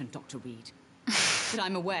compensation, Dr. Reed. But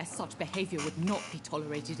I'm aware such behavior would not be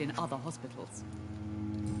tolerated in other hospitals.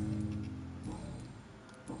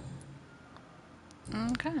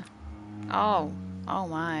 Okay. Oh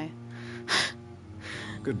my.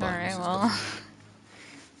 Goodbye, Alright, Mrs. well.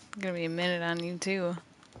 Gonna be a minute on you too.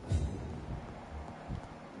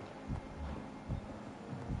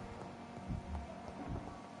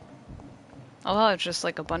 Although it's just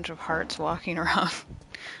like a bunch of hearts walking around.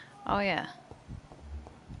 Oh yeah.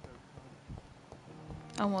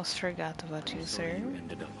 Almost forgot about you, sir. You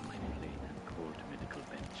ended up on my plain and cold medical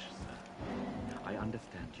bench, sir. I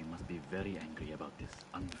understand you must be very angry about this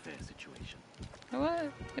unfair situation.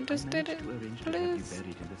 What? I just did it. To arrange to have you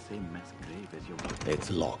buried in the same mass grave as your mother.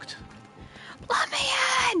 It's locked. Let me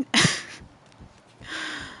in!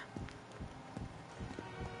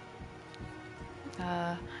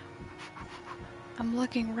 I'm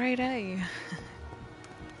looking right at you.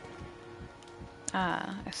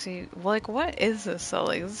 I see. Like, what is this? So,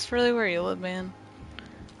 like, is this really where you live, man?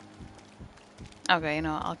 Okay, you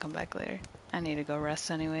know what? I'll come back later. I need to go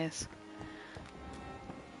rest anyways.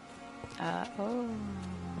 Oh.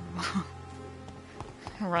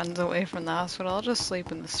 Runs away from the hospital. I'll just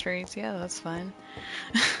sleep in the streets. Yeah, that's fine.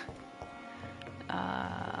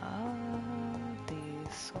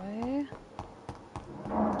 This way.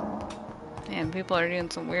 And people are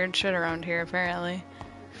doing some weird shit around here, apparently.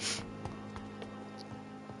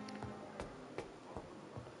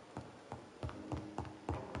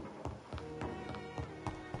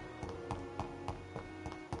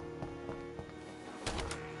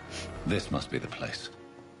 This must be the place.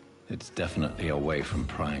 It's definitely away from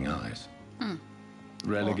prying eyes.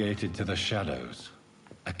 Relegated to the shadows.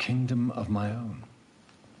 A kingdom of my own.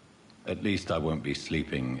 At least I won't be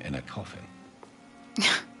sleeping in a coffin.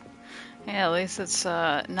 Yeah, at least it's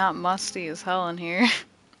not musty as hell in here.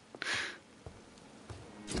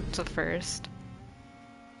 It's a first.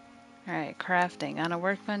 Alright, crafting. On a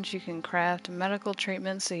workbench you can craft medical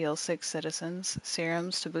treatments to heal sick citizens,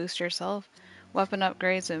 serums to boost yourself, weapon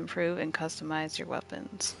upgrades to improve and customize your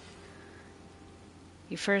weapons.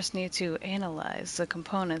 You first need to analyze the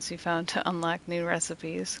components you found to unlock new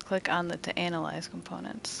recipes. Click on the to analyze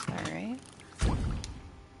components. Alright.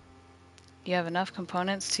 You have enough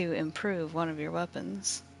components to improve one of your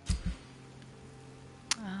weapons.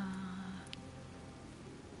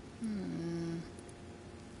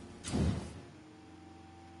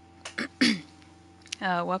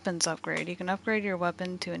 Weapons upgrade. You can upgrade your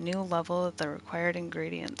weapon to a new level with the required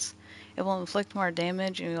ingredients. It will inflict more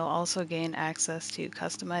damage and you will also gain access to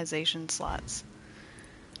customization slots.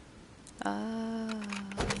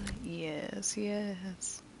 Yes.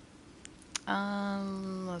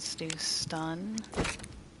 Let's do stun.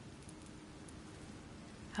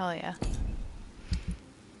 Hell yeah.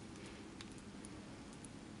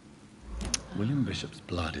 William Bishop's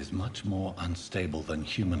blood is much more unstable than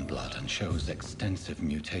human blood and shows extensive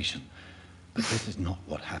mutation. But this is not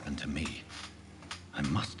what happened to me. I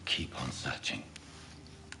must keep on searching.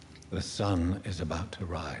 The sun is about to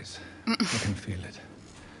rise. I can feel it.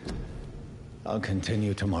 I'll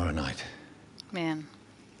continue tomorrow night. Man,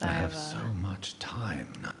 I have so much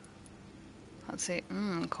time now. Let's see.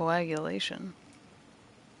 Coagulation.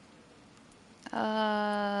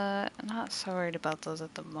 Not so worried about those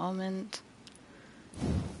at the moment.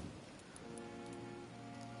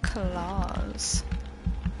 Claws.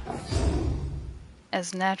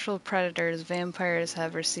 As natural predators, vampires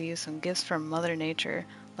have received some gifts from Mother Nature,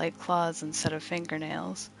 like claws instead of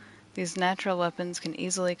fingernails. These natural weapons can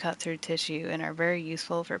easily cut through tissue and are very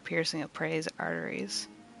useful for piercing a prey's arteries.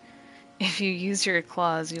 If you use your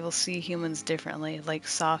claws, you will see humans differently, like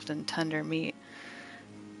soft and tender meat.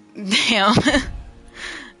 Damn.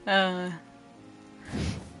 Alright,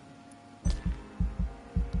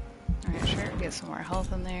 sure, get some more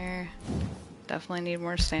health in there. Definitely need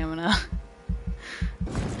more stamina.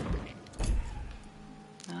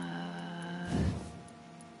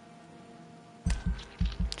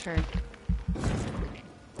 Sure. And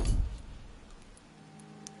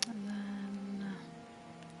then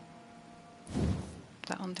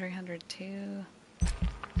that one 302.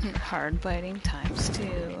 Hard biting times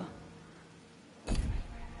 2.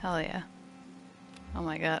 Hell yeah. Oh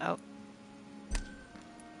my god, oh.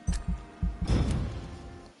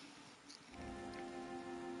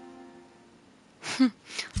 The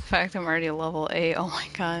fact I'm already level 8, oh my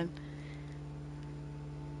god.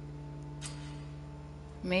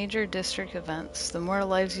 Major district events. The more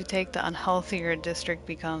lives you take, the unhealthier a district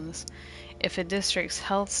becomes. If a district's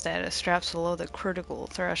health status drops below the critical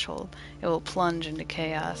threshold, it will plunge into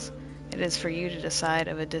chaos. It is for you to decide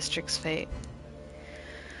of a district's fate.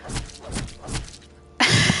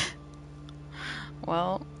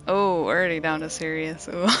 Well, oh, already down to serious.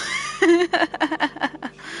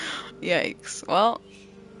 Yikes. Well,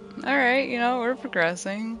 alright, you know, we're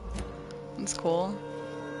progressing. That's cool.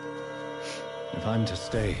 If I'm to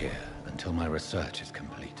stay here until my research is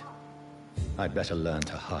complete, I'd better learn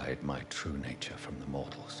to hide my true nature from the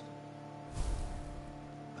mortals.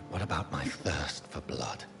 But what about my thirst for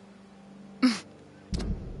blood?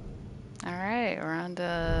 Alright, we're on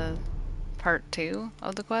to part 2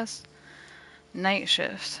 of the quest. Night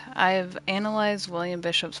shift. I have analyzed William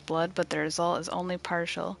Bishop's blood, but the result is only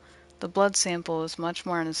partial. The blood sample was much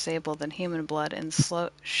more unstable than human blood and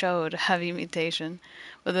showed heavy mutation,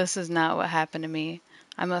 but this is not what happened to me.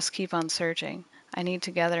 I must keep on searching. I need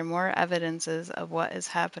to gather more evidences of what is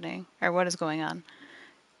happening, or what is going on.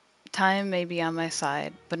 Time may be on my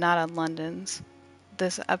side, but not on London's.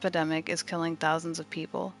 This epidemic is killing thousands of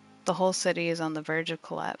people. The whole city is on the verge of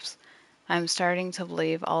collapse. I am starting to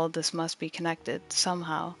believe all of this must be connected,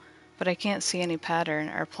 somehow, but I can't see any pattern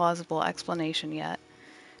or plausible explanation yet.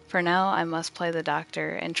 For now, I must play the doctor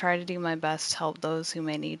and try to do my best to help those who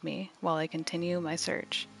may need me, while I continue my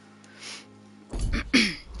search.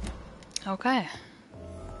 Okay.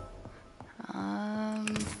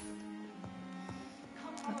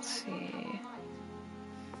 Let's see.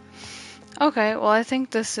 Okay, well, I think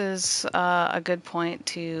this is a good point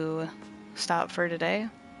to stop for today.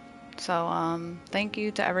 So, thank you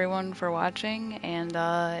to everyone for watching, and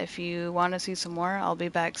if you want to see some more, I'll be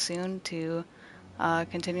back soon to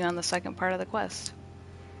continue on the second part of the quest.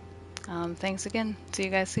 Thanks again. See you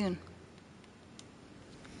guys soon.